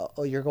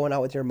 you're going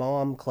out with your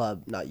mom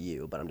club, not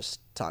you, but I'm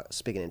just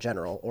speaking in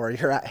general, or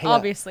you're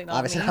obviously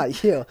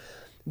not you,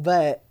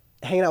 but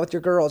hanging out with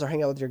your girls or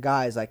hanging out with your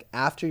guys, like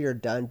after you're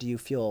done, do you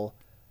feel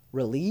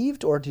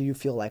relieved or do you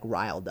feel like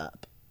riled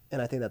up?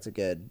 And I think that's a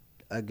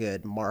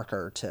good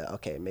marker to,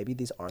 okay, maybe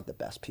these aren't the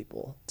best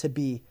people to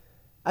be.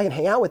 I can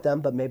hang out with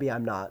them, but maybe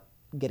I'm not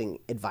getting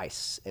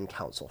advice and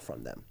counsel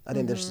from them. I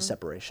think there's a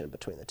separation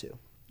between the two.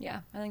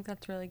 Yeah, I think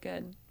that's really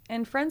good.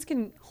 And friends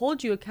can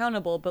hold you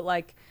accountable, but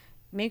like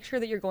make sure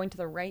that you're going to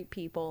the right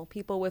people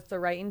with the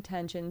right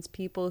intentions,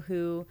 people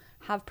who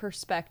have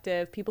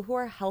perspective, people who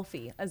are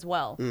healthy as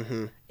well.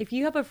 If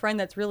you have a friend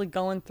that's really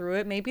going through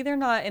it, maybe they're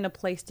not in a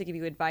place to give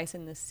you advice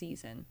in this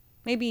season.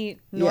 Maybe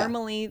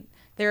normally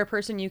they're a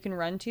person you can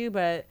run to,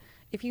 but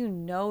if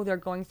they're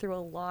going through a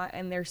lot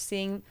and they're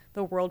seeing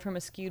the world from a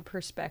skewed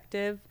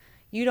perspective,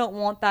 you don't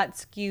want that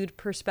skewed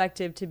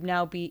perspective to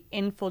now be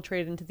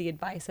infiltrated into the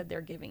advice that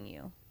they're giving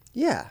you.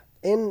 Yeah.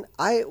 And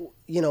I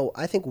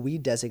think we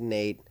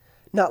designate,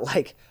 not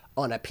like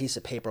on a piece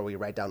of paper we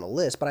write down a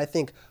list, but I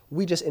think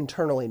we just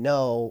internally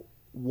know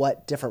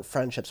what different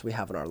friendships we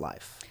have in our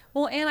life.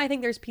 Well, and I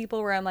think there's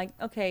people where I'm like,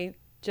 okay,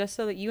 just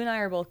so that you and I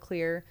are both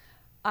clear,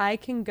 I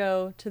can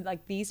go to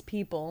like these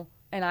people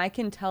and I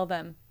can tell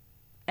them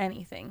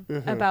anything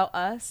about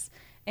us,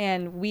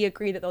 and we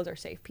agree that those are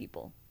safe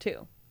people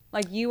too.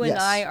 Like you and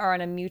Yes. I are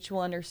on a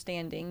mutual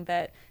understanding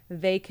that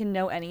they can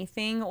know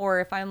anything. Or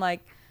if I'm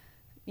like,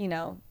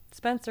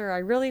 Spencer, I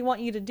really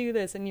want you to do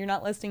this and you're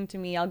not listening to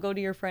me, I'll go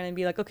to your friend and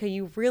be like, okay,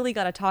 you've really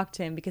got to talk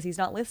to him because he's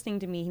not listening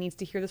to me. He needs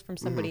to hear this from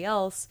somebody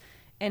else.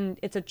 And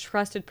it's a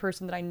trusted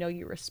person that I know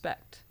you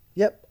respect.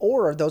 Yep.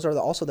 Or those are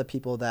also the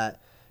people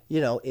that,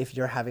 if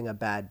you're having a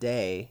bad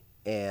day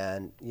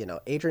and,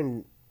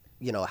 Adrian,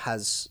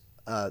 has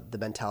the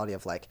mentality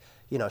of like,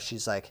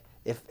 she's like,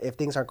 if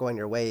things aren't going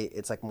your way,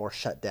 it's like more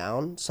shut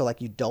down. So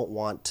like you don't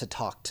want to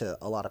talk to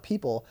a lot of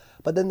people.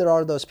 But then there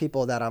are those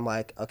people that I'm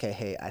like, okay,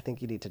 hey, I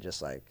think you need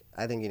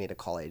to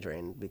call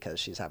Adrian because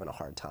she's having a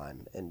hard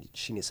time and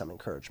she needs some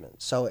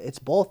encouragement. So it's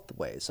both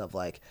ways of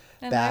like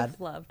And bad.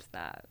 I've loved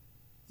that.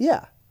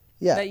 Yeah.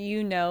 Yeah.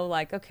 That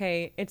like,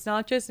 okay, it's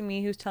not just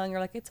me who's telling her,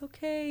 like, it's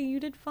okay, you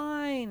did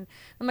fine.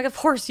 I'm like, of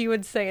course you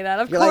would say that.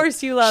 Of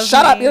course you love me.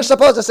 Shut up, you're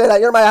supposed to say that.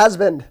 You're my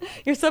husband.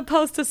 You're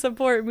supposed to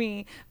support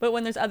me. But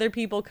when there's other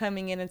people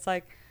coming in, it's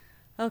like,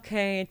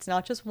 okay, it's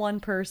not just one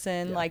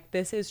person. Yeah. Like,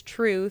 this is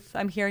truth.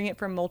 I'm hearing it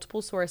from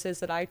multiple sources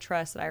that I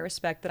trust, that I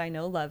respect, that I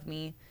know love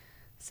me.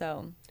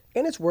 So.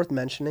 And it's worth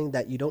mentioning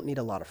that you don't need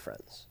a lot of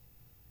friends.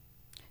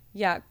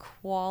 Yeah,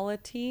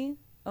 quality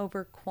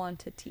over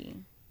quantity.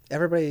 I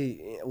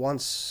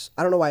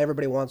don't know why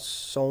everybody wants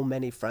so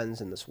many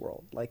friends in this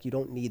world. Like, you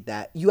don't need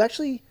that.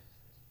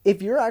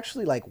 If you're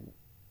actually like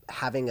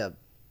having a,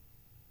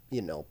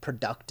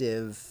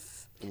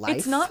 productive life.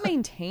 It's not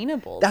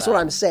maintainable. That's what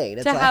I'm saying.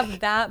 It's to like, have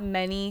that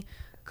many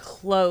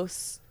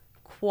close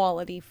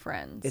quality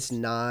friends. It's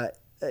not,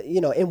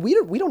 and we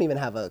don't even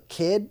have a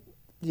kid.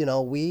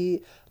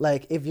 We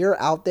like, if you're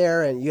out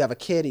there and you have a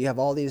kid, you have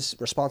all these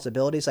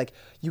responsibilities, like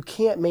you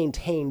can't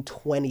maintain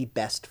 20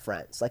 best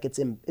friends. Like it's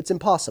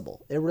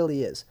impossible. It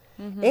really is.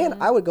 And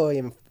I would go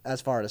even as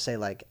far to say,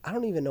 like, I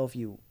don't even know if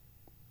you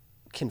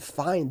can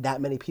find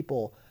that many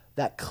people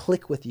that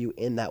click with you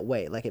in that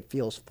way. Like it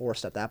feels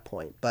forced at that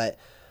point. But,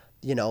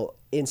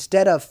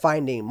 instead of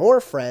finding more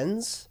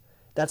friends,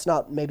 that's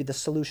not maybe the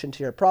solution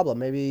to your problem.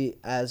 Maybe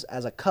as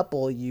a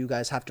couple, you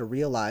guys have to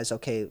realize,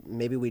 okay,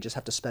 maybe we just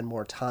have to spend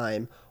more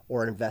time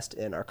or invest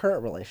in our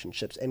current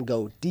relationships and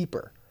go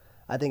deeper.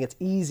 I think it's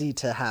easy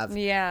to have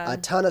a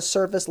ton of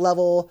surface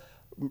level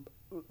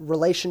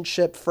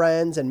relationship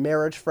friends and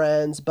marriage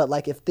friends, but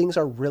like if things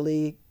are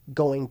really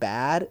going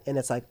bad and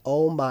it's like,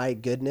 oh my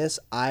goodness,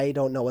 I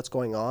don't know what's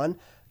going on,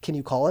 can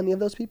you call any of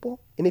those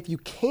people? And if you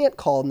can't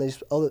call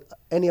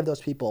any of those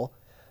people,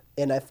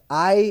 and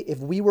if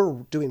we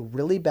were doing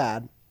really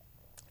bad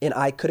and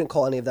I couldn't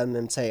call any of them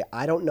and say,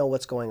 I don't know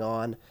what's going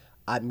on,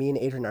 me and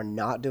Adrian are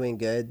not doing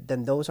good,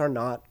 then those are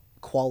not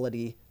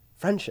quality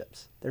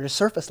friendships. They're just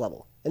surface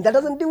level. And that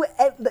doesn't do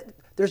it.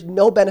 There's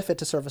no benefit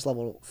to surface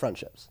level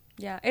friendships.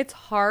 Yeah, it's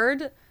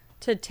hard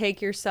to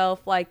take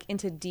yourself like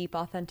into deep,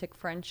 authentic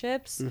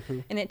friendships,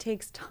 and it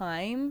takes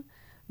time,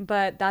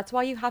 but that's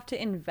why you have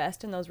to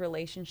invest in those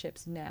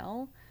relationships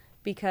now,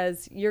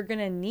 because you're going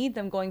to need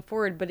them going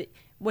forward. But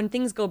when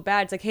things go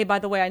bad, it's like, hey, by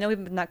the way, I know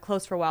we've been that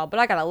close for a while, but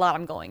I got a lot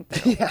I'm going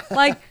through. Yeah.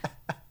 Like,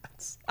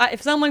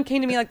 if someone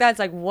came to me like that, it's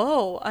like,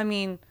 whoa, I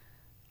mean,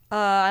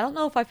 I don't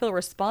know if I feel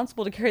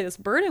responsible to carry this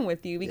burden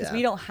with you, because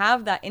we don't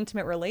have that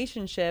intimate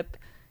relationship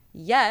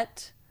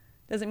yet.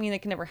 Doesn't mean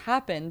it can never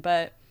happen,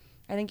 but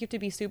I think you have to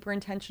be super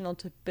intentional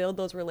to build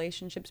those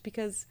relationships,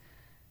 because,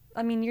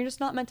 I mean, you're just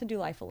not meant to do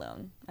life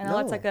alone. I know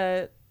it's like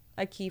a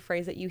key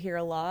phrase that you hear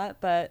a lot,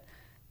 but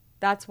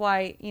that's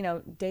why,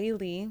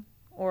 daily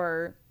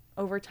or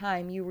over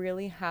time, you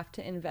really have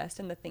to invest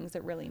in the things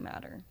that really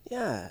matter.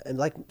 Yeah. And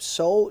like,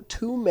 so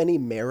too many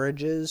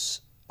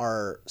marriages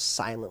are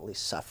silently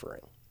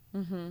suffering.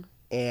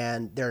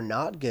 And they're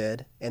not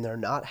good and they're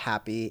not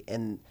happy,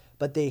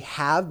 but they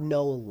have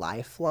no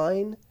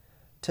lifeline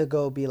to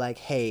go be like,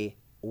 hey,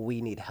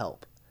 we need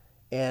help.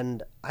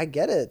 And I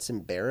get it. It's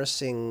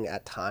embarrassing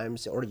at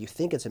times, or you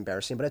think it's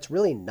embarrassing, but it's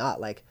really not.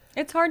 Like,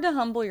 it's hard to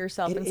humble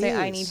yourself and say, is.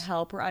 I need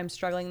help, or I'm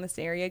struggling in this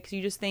area, because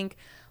you just think,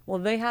 well,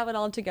 they have it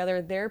all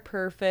together. They're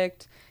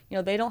perfect.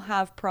 They don't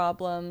have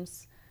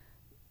problems.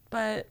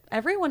 But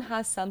everyone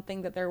has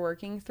something that they're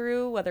working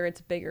through, whether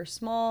it's big or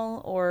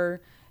small,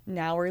 or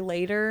now or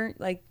later.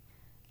 Like,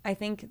 I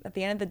think at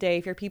the end of the day,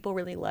 if your people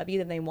really love you,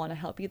 then they want to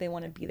help you. They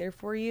want to be there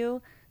for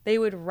you. They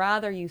would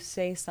rather you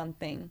say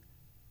something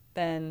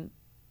than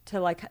to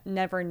like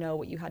never know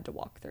what you had to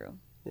walk through.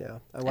 Yeah.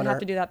 And have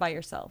to do that by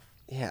yourself.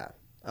 Yeah.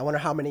 I wonder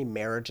how many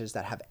marriages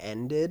that have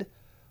ended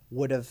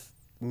would have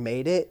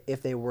made it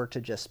if they were to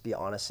just be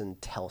honest and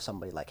tell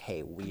somebody like,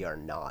 hey, we are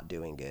not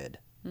doing good.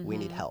 We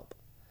need help.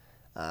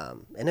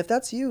 And if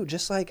that's you,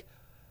 just like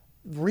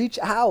reach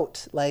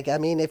out. Like, I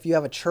mean, if you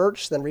have a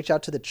church, then reach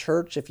out to the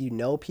church. If you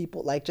know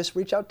people, like, just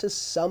reach out to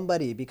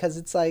somebody, because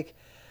it's like,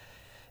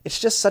 it's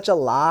just such a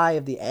lie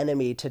of the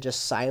enemy to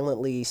just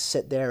silently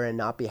sit there and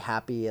not be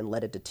happy and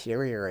let it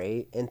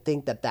deteriorate and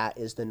think that that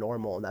is the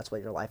normal and that's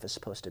what your life is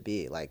supposed to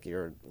be. Like,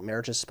 your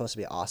marriage is supposed to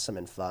be awesome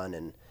and fun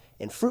and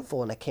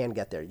fruitful, and it can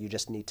get there. You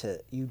just need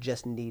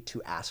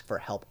to ask for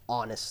help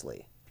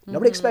honestly.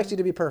 Nobody expects you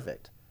to be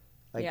perfect.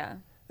 Like, Yeah.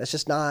 that's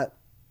just not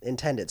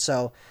intended.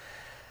 So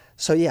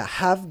yeah,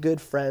 have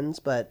good friends,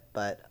 but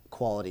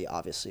quality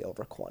obviously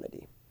over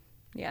quantity.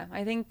 Yeah.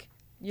 I think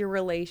your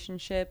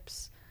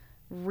relationships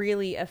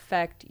really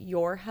affect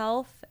your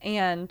health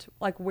and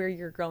like where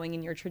you're going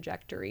in your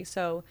trajectory.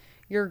 So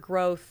your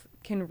growth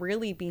can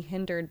really be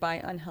hindered by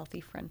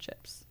unhealthy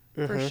friendships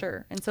for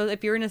sure. And so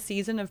if you're in a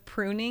season of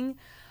pruning,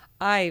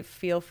 I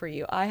feel for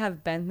you. I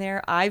have been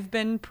there. I've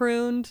been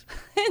pruned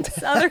in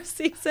other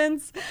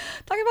seasons.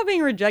 Talking about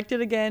being rejected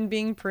again,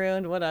 being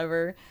pruned,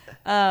 whatever.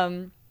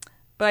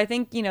 But I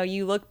think,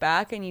 you look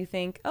back and you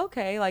think,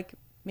 okay, like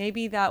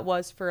maybe that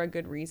was for a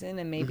good reason,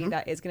 and maybe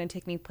that is going to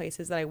take me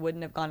places that I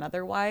wouldn't have gone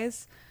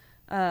otherwise.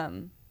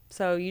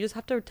 So you just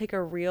have to take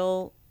a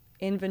real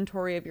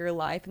inventory of your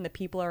life and the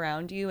people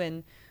around you,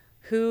 and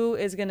who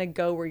is going to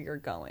go where you're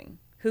going.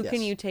 Who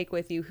can you take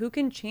with you? Who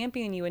can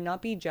champion you and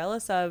not be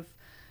jealous of,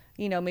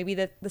 maybe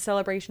the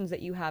celebrations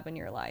that you have in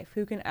your life?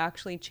 Who can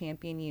actually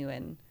champion you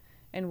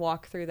and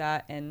walk through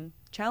that and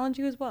challenge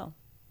you as well?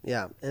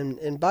 Yeah.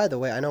 And by the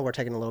way, I know we're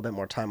taking a little bit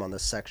more time on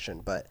this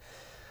section, but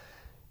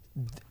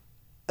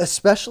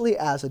especially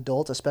as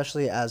adults,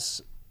 especially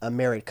as a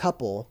married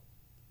couple,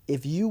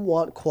 if you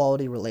want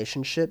quality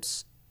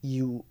relationships,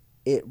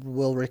 it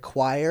will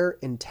require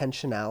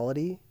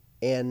intentionality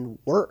and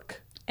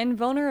work. And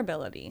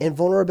vulnerability.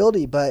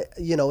 But,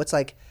 it's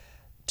like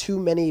too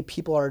many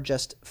people are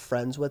just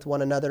friends with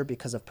one another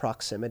because of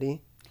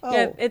proximity.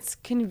 Yeah, it's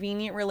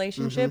convenient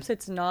relationships.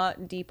 It's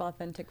not deep,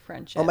 authentic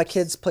friendships. Oh, my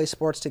kids play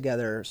sports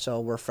together, so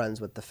we're friends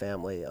with the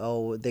family.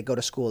 Oh, they go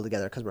to school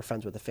together because we're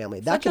friends with the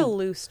family. Such a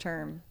loose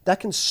term.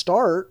 That can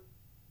start,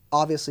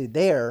 obviously,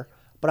 there,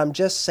 but I'm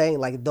just saying,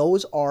 like,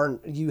 those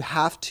aren't, you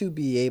have to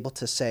be able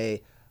to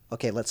say,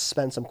 okay, let's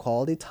spend some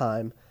quality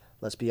time.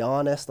 Let's be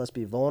honest. Let's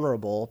be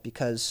vulnerable,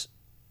 because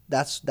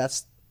that's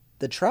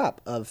the trap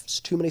of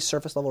too many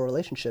surface level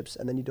relationships,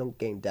 and then you don't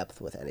gain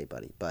depth with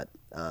anybody. But,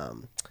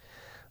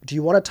 do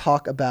you want to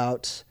talk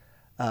about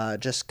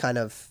just kind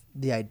of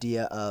the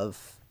idea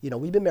of,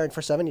 we've been married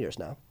for 7 years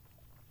now.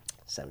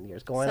 7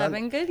 years.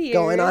 Good years.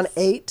 Going on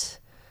 8.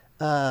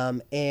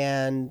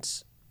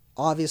 And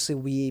obviously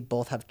we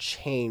both have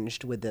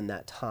changed within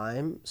that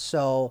time.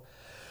 So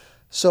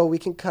we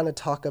can kind of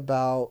talk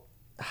about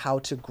how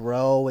to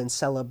grow and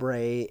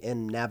celebrate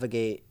and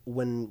navigate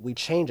when we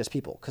change as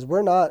people. Because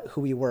we're not who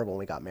we were when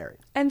we got married.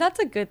 And that's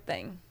a good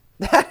thing.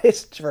 That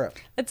is true.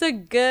 It's a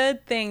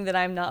good thing that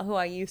I'm not who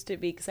I used to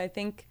be, because I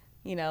think,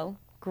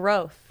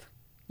 growth.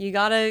 You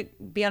got to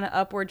be on an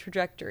upward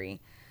trajectory.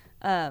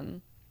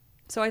 So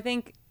I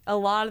think a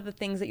lot of the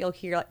things that you'll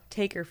hear, like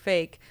take or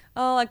fake,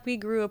 oh, like we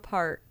grew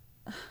apart.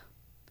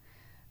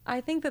 I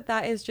think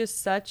that is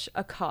just such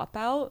a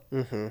cop-out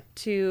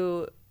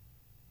to,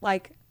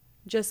 like,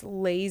 just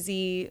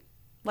lazy,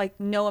 like,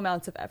 no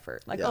amounts of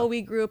effort. Like, oh,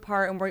 we grew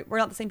apart and we're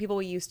not the same people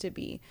we used to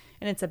be.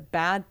 And it's a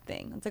bad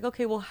thing. It's like,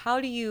 okay, well,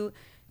 how do you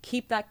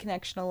keep that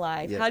connection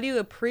alive? How do you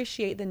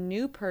appreciate the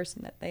new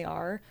person that they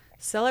are?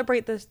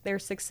 Celebrate their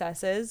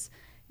successes.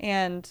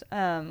 And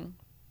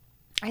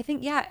I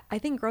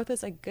think growth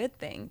is a good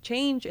thing.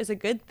 Change is a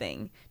good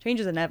thing. Change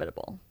is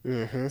inevitable.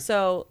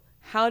 So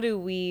how do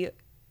we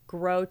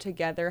grow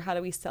together? How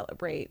do we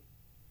celebrate,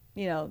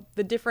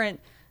 the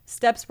different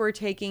steps we're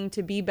taking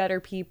to be better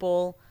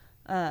people?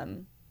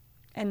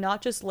 And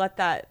not just let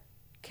that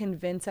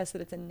convince us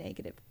that it's a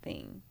negative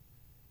thing.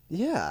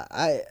 Yeah.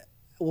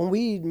 When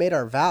we made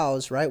our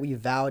vows, right, we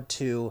vowed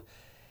to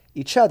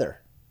each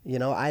other.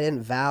 I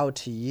didn't vow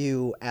to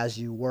you as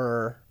you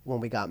were when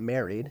we got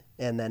married.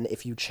 And then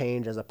if you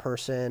change as a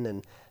person,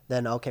 and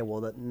then, okay,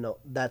 well,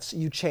 that's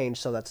you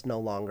changed, so that's no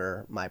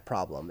longer my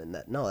problem. And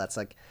that's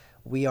like,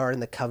 we are in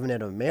the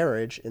covenant of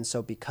marriage. And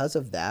so because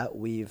of that,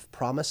 we've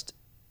promised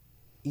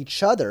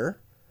each other,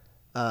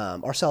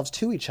 ourselves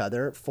to each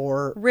other,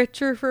 for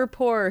richer for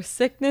poor,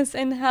 sickness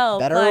and health,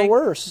 better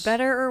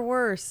or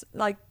worse.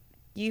 Like,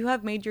 you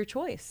have made your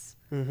choice.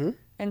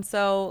 And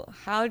so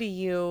how do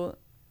you,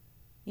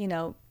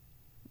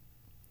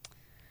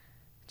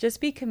 just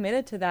be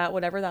committed to that,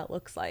 whatever that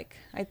looks like.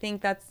 I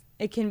think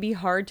it can be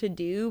hard to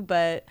do,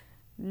 but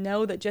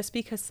know that just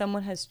because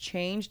someone has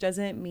changed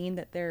doesn't mean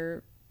that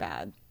they're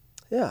bad.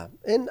 Yeah.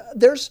 And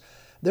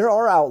there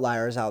are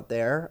outliers out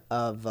there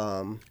of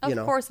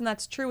course, and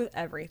that's true with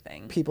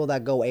everything. People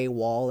that go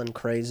AWOL and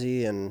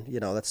crazy, and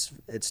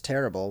it's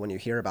terrible when you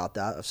hear about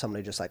that, of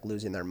somebody just like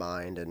losing their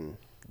mind and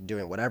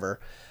doing whatever.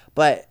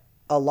 But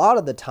a lot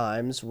of the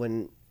times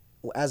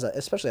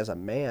especially as a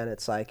man,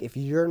 it's like, if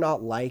you're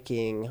not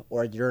liking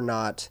or you're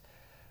not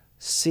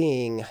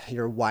seeing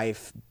your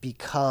wife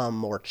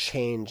become or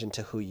change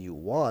into who you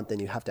want, then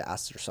you have to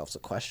ask yourselves a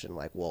question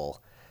like,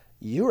 well,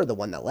 you are the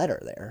one that led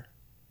her there.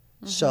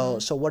 So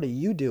what are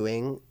you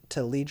doing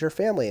to lead your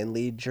family and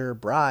lead your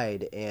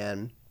bride?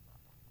 And,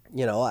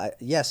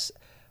 yes,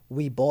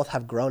 we both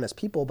have grown as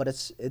people, but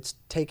it's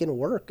taken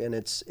work, and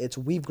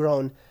we've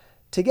grown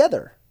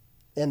together.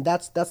 And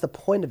that's the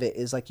point of it,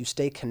 is like you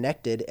stay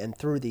connected, and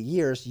through the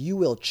years you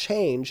will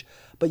change,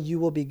 but you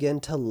will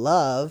begin to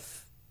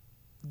love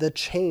the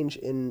change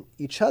in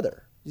each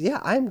other.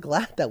 Yeah, I'm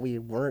glad that we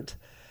weren't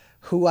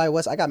who I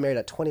was. I got married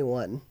at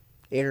 21.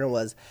 Adrian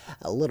was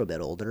a little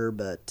bit older,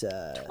 but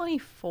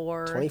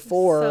 24.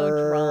 24.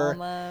 So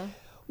drama.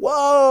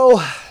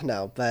 Whoa.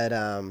 No, but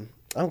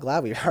I'm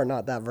glad we are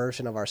not that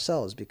version of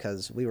ourselves,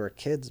 because we were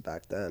kids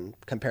back then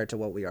compared to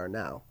what we are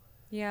now.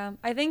 Yeah,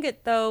 I think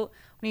though,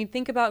 when you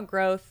think about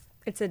growth,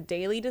 it's a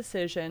daily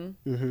decision.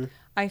 Mm-hmm.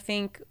 I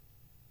think,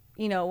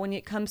 when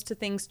it comes to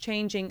things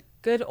changing,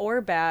 good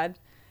or bad,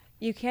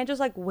 you can't just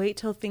like wait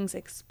till things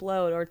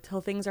explode or till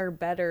things are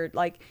better.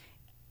 Like,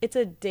 it's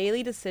a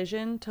daily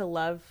decision to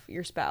love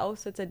your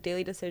spouse. It's a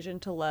daily decision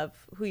to love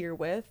who you're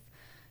with.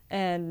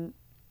 And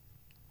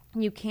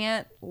you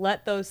can't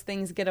let those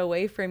things get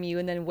away from you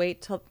and then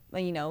wait till,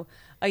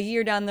 a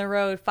year down the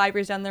road, 5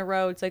 years down the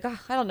road. It's like,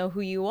 I don't know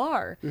who you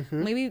are.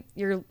 Mm-hmm. Maybe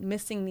you're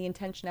missing the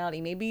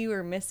intentionality. Maybe you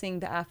were missing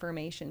the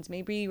affirmations.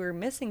 Maybe you were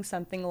missing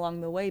something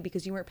along the way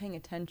because you weren't paying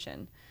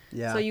attention.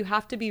 Yeah. So you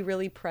have to be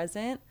really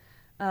present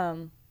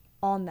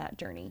on that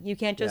journey. You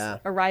can't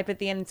just arrive at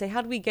the end and say,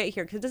 how did we get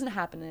here? Because it doesn't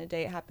happen in a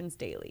day. It happens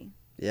daily.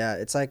 Yeah,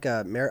 it's like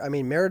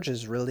marriage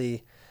is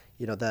really,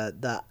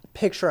 the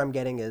picture I'm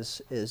getting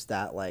is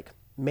that like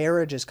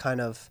marriage is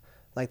kind of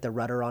like the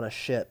rudder on a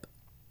ship.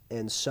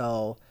 And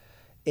so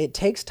it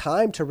takes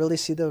time to really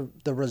see the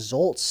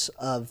results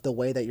of the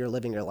way that you're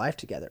living your life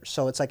together.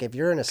 So it's like if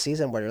you're in a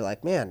season where you're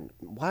like, man,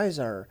 why is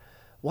there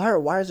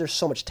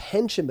so much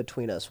tension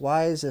between us?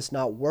 Why is this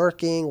not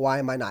working? Why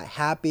am I not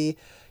happy?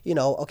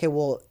 Okay,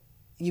 well,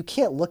 you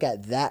can't look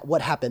at that,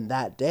 what happened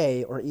that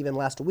day or even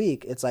last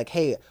week. It's like,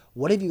 hey,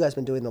 what have you guys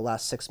been doing the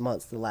last 6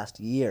 months, the last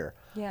year?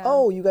 Yeah.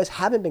 Oh, you guys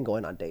haven't been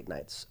going on date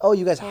nights. Oh,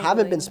 you guys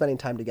haven't been spending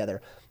time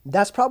together.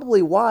 That's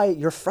probably why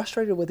you're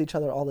frustrated with each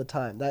other all the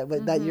time.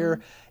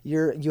 That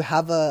you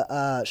have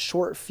a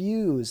short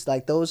fuse.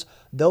 Like those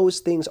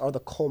things are the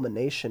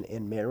culmination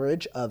in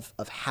marriage of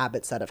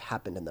habits that have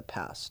happened in the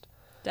past.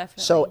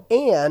 Definitely.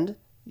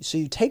 So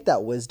you take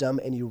that wisdom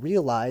and you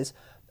realize,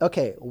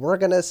 okay, we're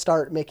going to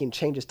start making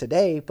changes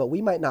today, but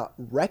we might not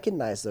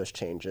recognize those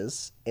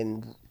changes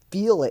and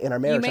feel it in our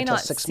marriage until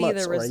 6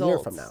 months or a year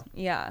from now.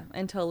 Yeah,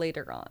 until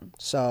later on.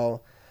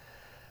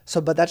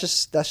 But that's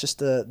just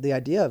the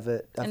idea of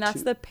it. And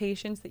that's the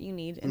patience that you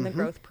need in the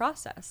growth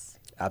process.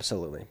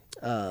 Absolutely.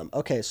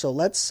 Okay, so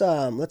let's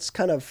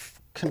kind of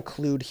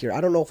conclude here.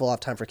 I don't know if we'll have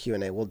time for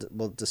Q&A.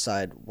 We'll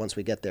decide once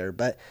we get there,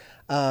 but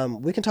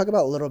we can talk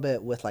about a little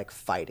bit with like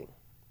fighting,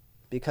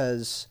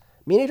 because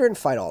me and Adrian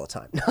fight all the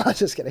time. No,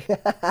 just kidding.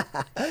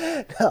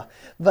 No,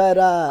 but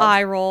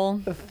eye roll.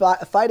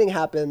 Fighting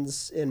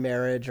happens in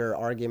marriage, or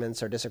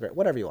arguments or disagreement,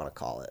 whatever you want to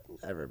call it.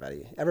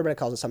 Everybody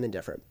calls it something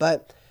different.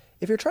 But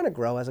if you're trying to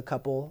grow as a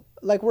couple,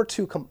 like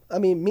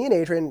me and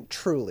Adrian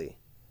truly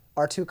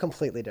are two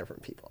completely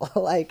different people.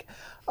 Like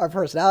our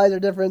personalities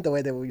are different. The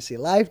way that we see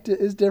life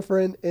is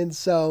different. And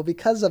so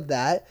because of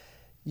that,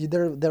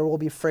 there will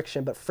be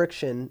friction, but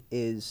friction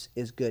is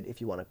good if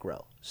you want to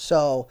grow.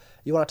 So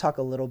you want to talk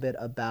a little bit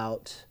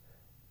about,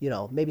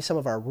 maybe some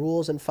of our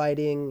rules in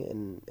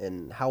fighting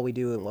and how we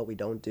do and what we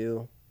don't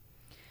do.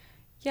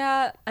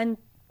 Yeah, and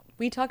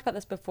we talked about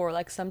this before.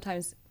 Like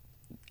sometimes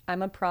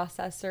I'm a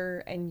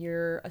processor and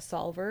you're a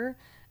solver,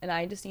 and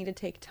I just need to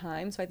take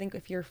time. So I think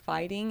if you're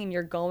fighting and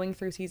you're going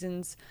through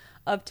seasons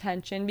of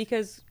tension,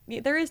 because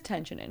there is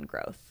tension in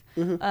growth,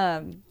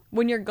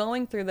 when you're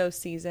going through those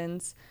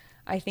seasons,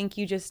 I think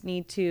you just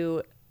need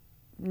to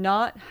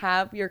not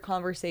have your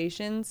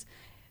conversations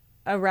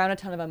around a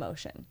ton of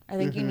emotion. I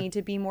think you need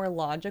to be more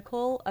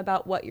logical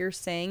about what you're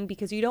saying,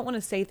 because you don't want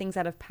to say things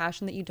out of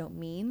passion that you don't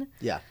mean.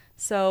 Yeah.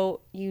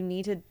 So you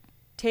need to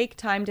take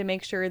time to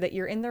make sure that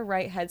you're in the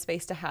right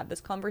headspace to have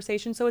this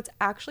conversation so it's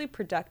actually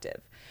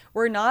productive.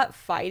 We're not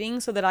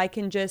fighting so that I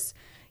can just,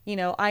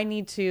 I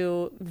need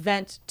to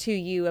vent to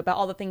you about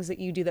all the things that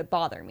you do that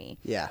bother me.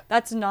 Yeah.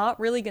 That's not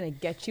really going to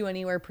get you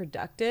anywhere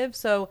productive.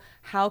 So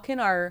how can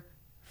our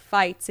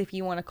fights, if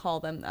you want to call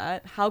them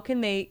that, how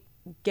can they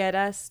get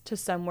us to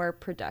somewhere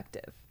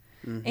productive?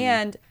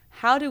 And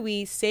how do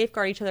we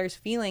safeguard each other's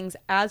feelings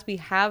as we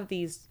have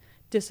these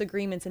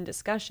disagreements and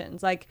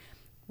discussions? Like,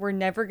 we're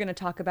never going to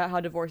talk about how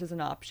divorce is an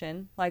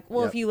option. Like,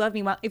 well, if you love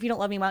me, if you don't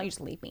love me, why don't you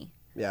just leave me?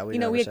 Yeah, we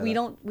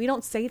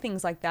don't say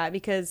things like that,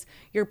 because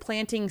you're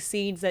planting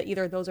seeds that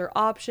either those are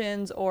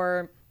options,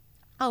 or,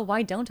 oh,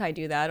 why don't I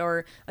do that?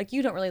 Or like,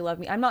 you don't really love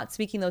me. I'm not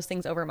speaking those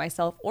things over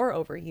myself or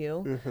over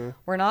you.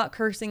 We're not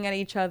cursing at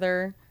each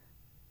other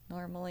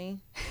normally.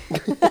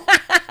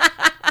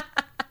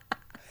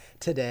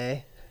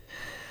 Today.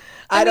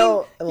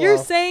 You're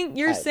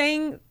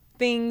saying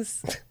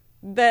things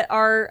that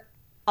are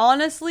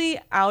honestly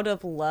out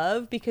of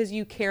love, because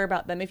you care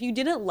about them. If you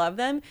didn't love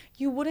them,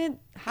 you wouldn't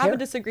have a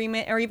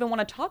disagreement or even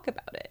want to talk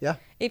about it. Yeah.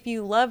 If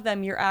you love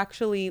them, you're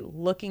actually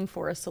looking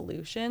for a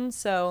solution.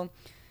 So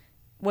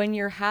when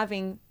you're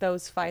having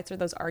those fights or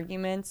those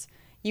arguments,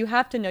 you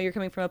have to know you're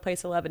coming from a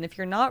place of love. And if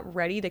you're not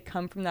ready to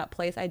come from that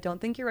place, I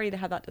don't think you're ready to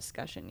have that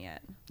discussion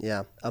yet.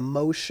 Yeah.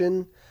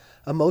 Emotion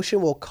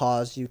will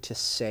cause you to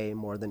say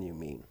more than you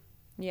mean.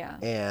 Yeah.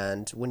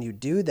 And when you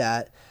do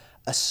that,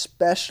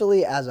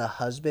 especially as a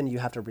husband, you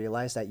have to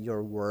realize that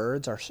your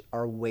words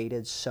are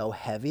weighted so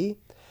heavy.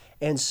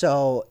 And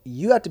so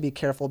you have to be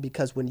careful,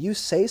 because when you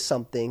say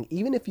something,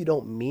 even if you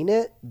don't mean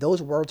it,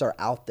 those words are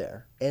out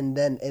there and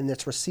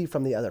it's received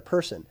from the other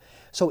person.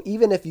 So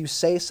even if you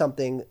say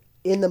something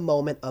in the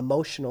moment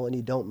emotional and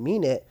you don't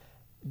mean it,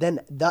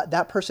 then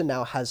that person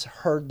now has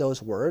heard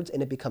those words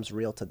and it becomes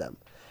real to them.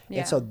 Yeah.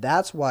 And so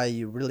that's why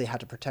you really have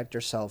to protect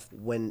yourself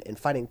when in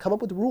fighting. Come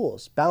up with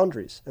rules,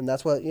 boundaries. And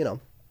that's what,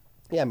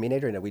 yeah, me and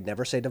Adrian, we'd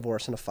never say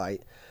divorce in a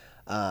fight.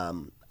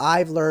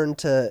 I've learned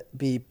to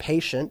be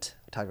patient.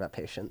 We talked about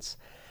patience,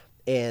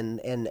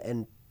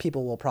 and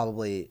people will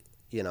probably,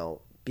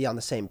 be on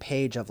the same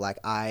page of like,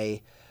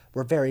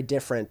 we're very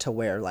different to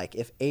where like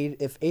if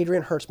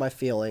Adrian hurts my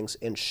feelings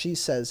and she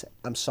says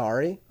I'm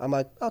sorry, I'm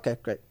like, okay,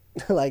 great.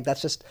 Like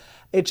that's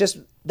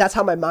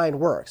how my mind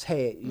works.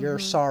 Hey, you're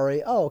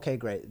sorry. Oh, okay,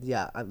 great.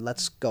 Yeah,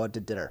 let's go to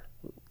dinner.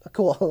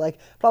 Cool. Like,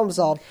 problem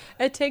solved.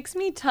 It takes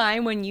me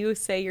time when you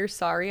say you're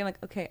sorry. I'm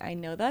like, okay, I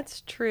know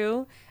that's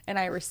true and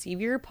I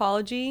receive your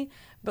apology,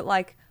 but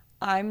like,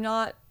 I'm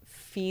not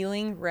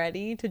feeling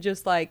ready to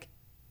just like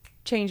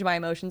change my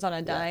emotions on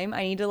a dime.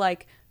 I need to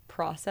like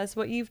process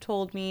what you've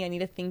told me. I need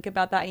to think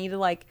about that. I need to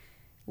like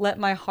let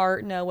my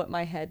heart know what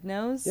my head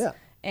knows. Yeah.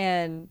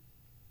 And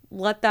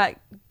let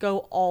that go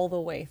all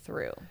the way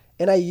through.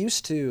 And I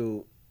used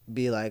to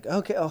be like,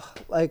 okay,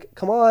 like,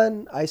 come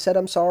on. I said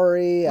I'm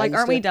sorry. Like,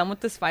 aren't we done with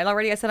this fight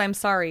already? I said I'm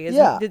sorry.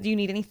 Did you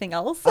need anything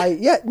else?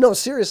 No,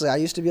 seriously. I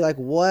used to be like,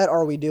 what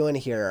are we doing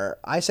here?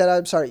 I said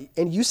I'm sorry.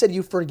 And you said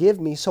you forgive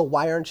me, so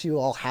why aren't you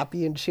all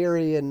happy and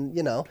cheery and,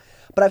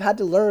 But I've had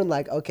to learn,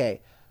 like,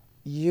 okay,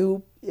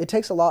 it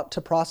takes a lot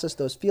to process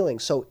those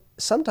feelings. So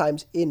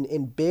sometimes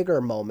in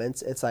bigger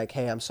moments, it's like,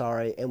 hey, I'm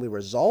sorry, and we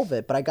resolve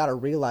it. But I got to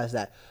realize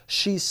that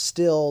she's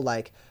still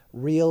like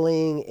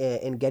reeling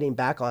and getting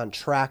back on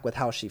track with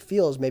how she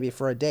feels, maybe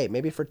for a day,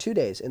 maybe for 2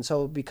 days. And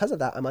so because of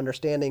that, I'm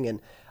understanding, and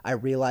I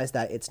realize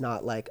that it's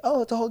not like,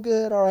 oh, it's all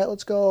good, all right,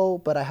 let's go.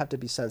 But I have to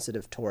be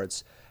sensitive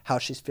towards how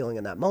she's feeling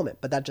in that moment.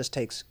 But that just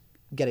takes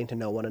getting to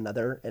know one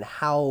another and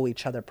how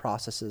each other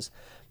processes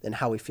and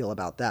how we feel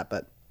about that.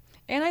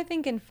 And I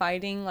think in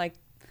fighting, like,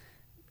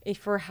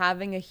 if we're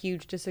having a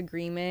huge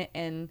disagreement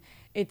and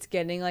it's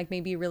getting like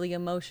maybe really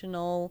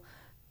emotional,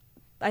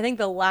 I think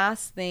the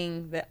last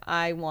thing that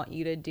I want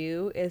you to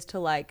do is to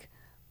like,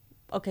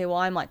 okay, well,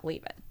 I'm like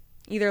leaving.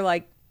 Either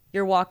like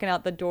you're walking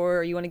out the door,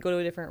 or you want to go to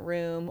a different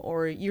room,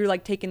 or you're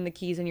like taking the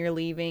keys and you're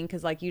leaving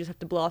because like you just have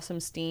to blow off some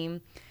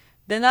steam.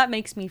 Then that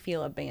makes me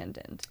feel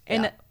abandoned. Yeah.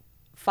 And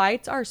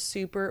fights are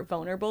super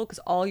vulnerable because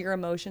all your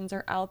emotions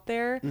are out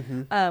there,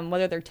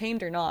 whether they're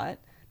tamed or not.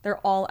 They're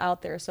all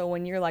out there. So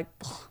when you're like,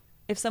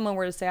 if someone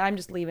were to say, I'm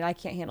just leaving, I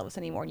can't handle this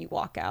anymore, and you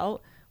walk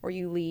out, or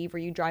you leave, or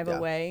you drive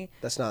away.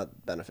 That's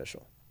not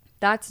beneficial.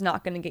 That's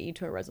not going to get you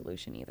to a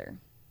resolution either.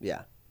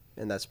 Yeah.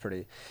 And that's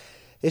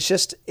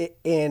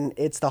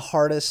it's the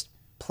hardest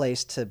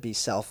place to be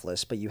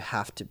selfless, but you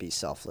have to be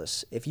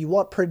selfless. If you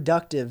want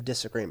productive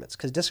disagreements,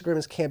 because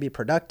disagreements can be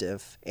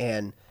productive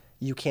and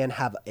you can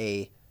have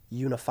a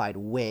unified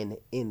win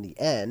in the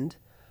end.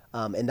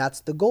 And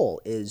that's the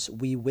goal, is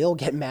we will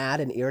get mad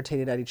and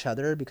irritated at each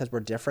other because we're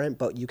different,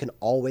 but you can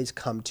always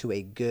come to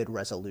a good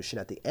resolution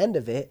at the end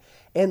of it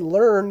and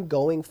learn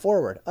going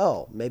forward.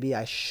 Oh, maybe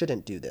I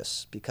shouldn't do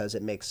this because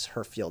it makes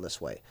her feel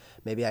this way.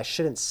 Maybe I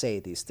shouldn't say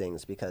these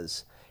things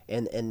because,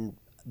 and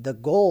the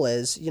goal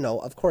is,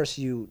 of course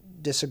you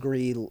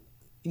disagree,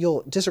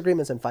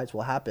 disagreements and fights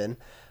will happen,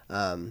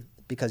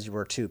 because you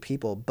were two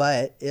people,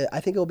 but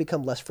I think it will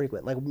become less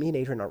frequent. Like me and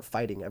Adrian aren't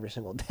fighting every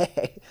single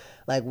day.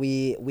 Like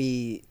we,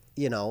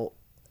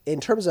 in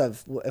terms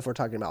of if we're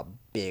talking about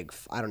big,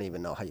 I don't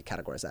even know how you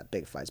categorize that,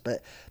 big fights,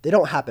 but they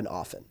don't happen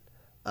often.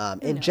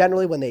 And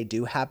generally when they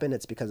do happen,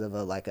 it's because of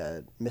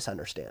a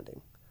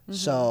misunderstanding.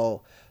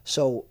 Mm-hmm.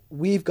 So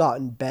we've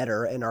gotten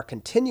better and are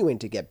continuing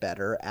to get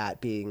better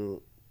at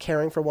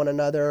caring for one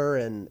another,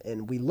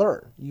 and we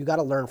learn. You got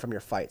to learn from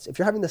your fights. If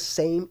you're having the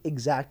same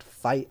exact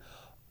fight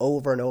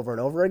over and over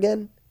and over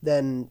again,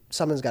 then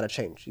something's got to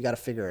change. You got to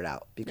figure it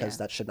out, because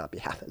that should not be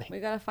happening. We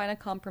got to find a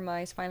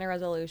compromise, find a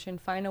resolution,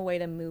 find a way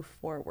to move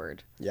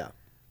forward. Yeah.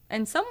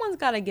 And someone's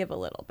got to give a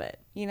little bit,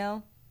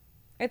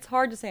 It's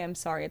hard to say I'm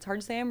sorry. It's hard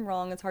to say I'm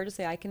wrong. It's hard to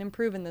say I can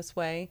improve in this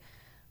way.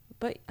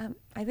 But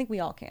I think we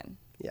all can.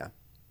 Yeah.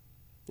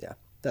 Yeah.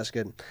 That's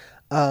good.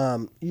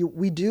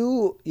 We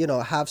do,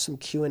 have some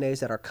Q&As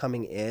that are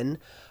coming in.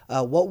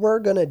 What we're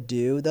going to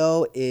do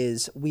though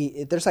is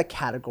there's like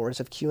categories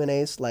of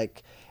Q&As,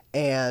 like,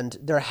 And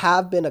there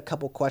have been a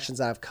couple questions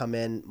that have come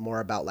in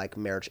more about like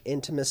marriage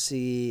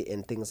intimacy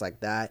and things like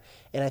that.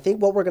 And I think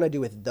what we're going to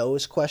do with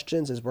those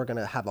questions is we're going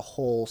to have a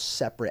whole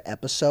separate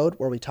episode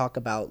where we talk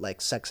about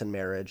like sex and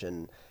marriage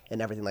and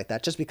everything like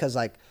that. Just because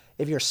like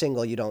if you're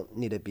single, you don't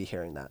need to be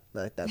hearing that.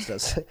 Like that's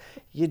just,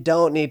 you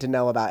don't need to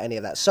know about any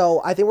of that.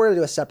 So I think we're going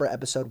to do a separate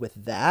episode with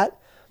that.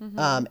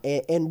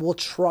 And we'll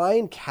try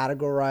and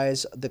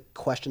categorize the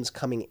questions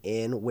coming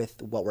in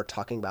with what we're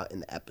talking about in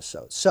the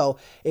episode. So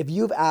if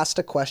you've asked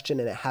a question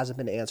and it hasn't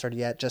been answered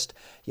yet, just,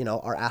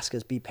 our ask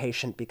is be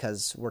patient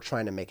because we're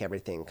trying to make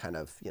everything kind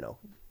of,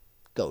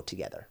 go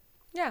together.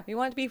 Yeah, we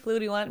want it to be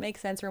fluid. We want it to make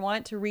sense. We want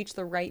it to reach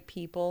the right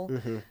people.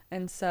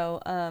 And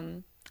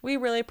so we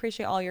really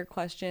appreciate all your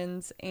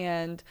questions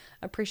and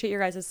appreciate your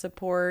guys'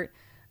 support.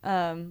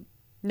 Know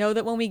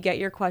that when we get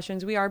your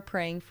questions, we are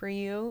praying for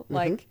you.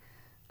 Like,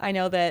 I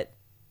know that,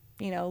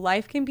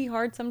 life can be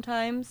hard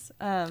sometimes.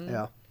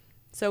 Yeah.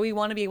 So we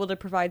want to be able to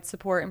provide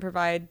support and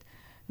provide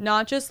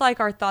not just like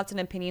our thoughts and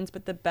opinions,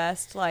 but the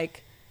best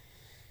like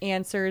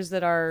answers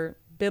that are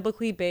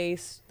biblically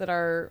based, that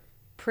are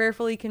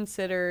prayerfully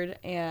considered.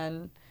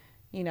 And,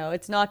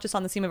 it's not just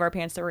on the seam of our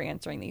pants that we're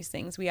answering these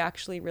things. We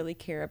actually really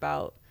care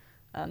about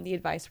the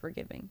advice we're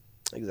giving.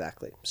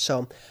 Exactly.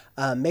 So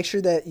make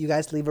sure that you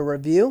guys leave a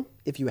review.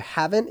 If you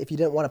haven't, if you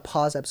didn't want to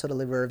pause the episode to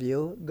leave a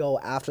review, go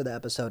after the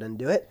episode and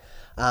do it.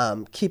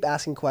 Keep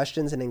asking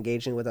questions and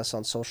engaging with us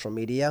on social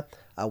media.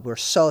 We're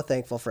so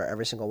thankful for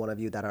every single one of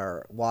you that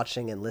are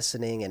watching and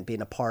listening and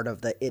being a part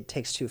of the It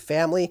Takes Two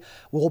family.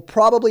 We'll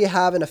probably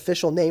have an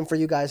official name for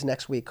you guys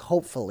next week,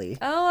 hopefully.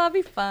 Oh, that'll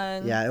be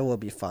fun. Yeah, it will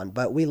be fun.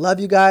 But we love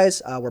you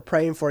guys. We're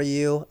praying for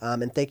you.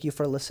 And thank you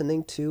for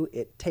listening to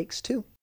It Takes Two.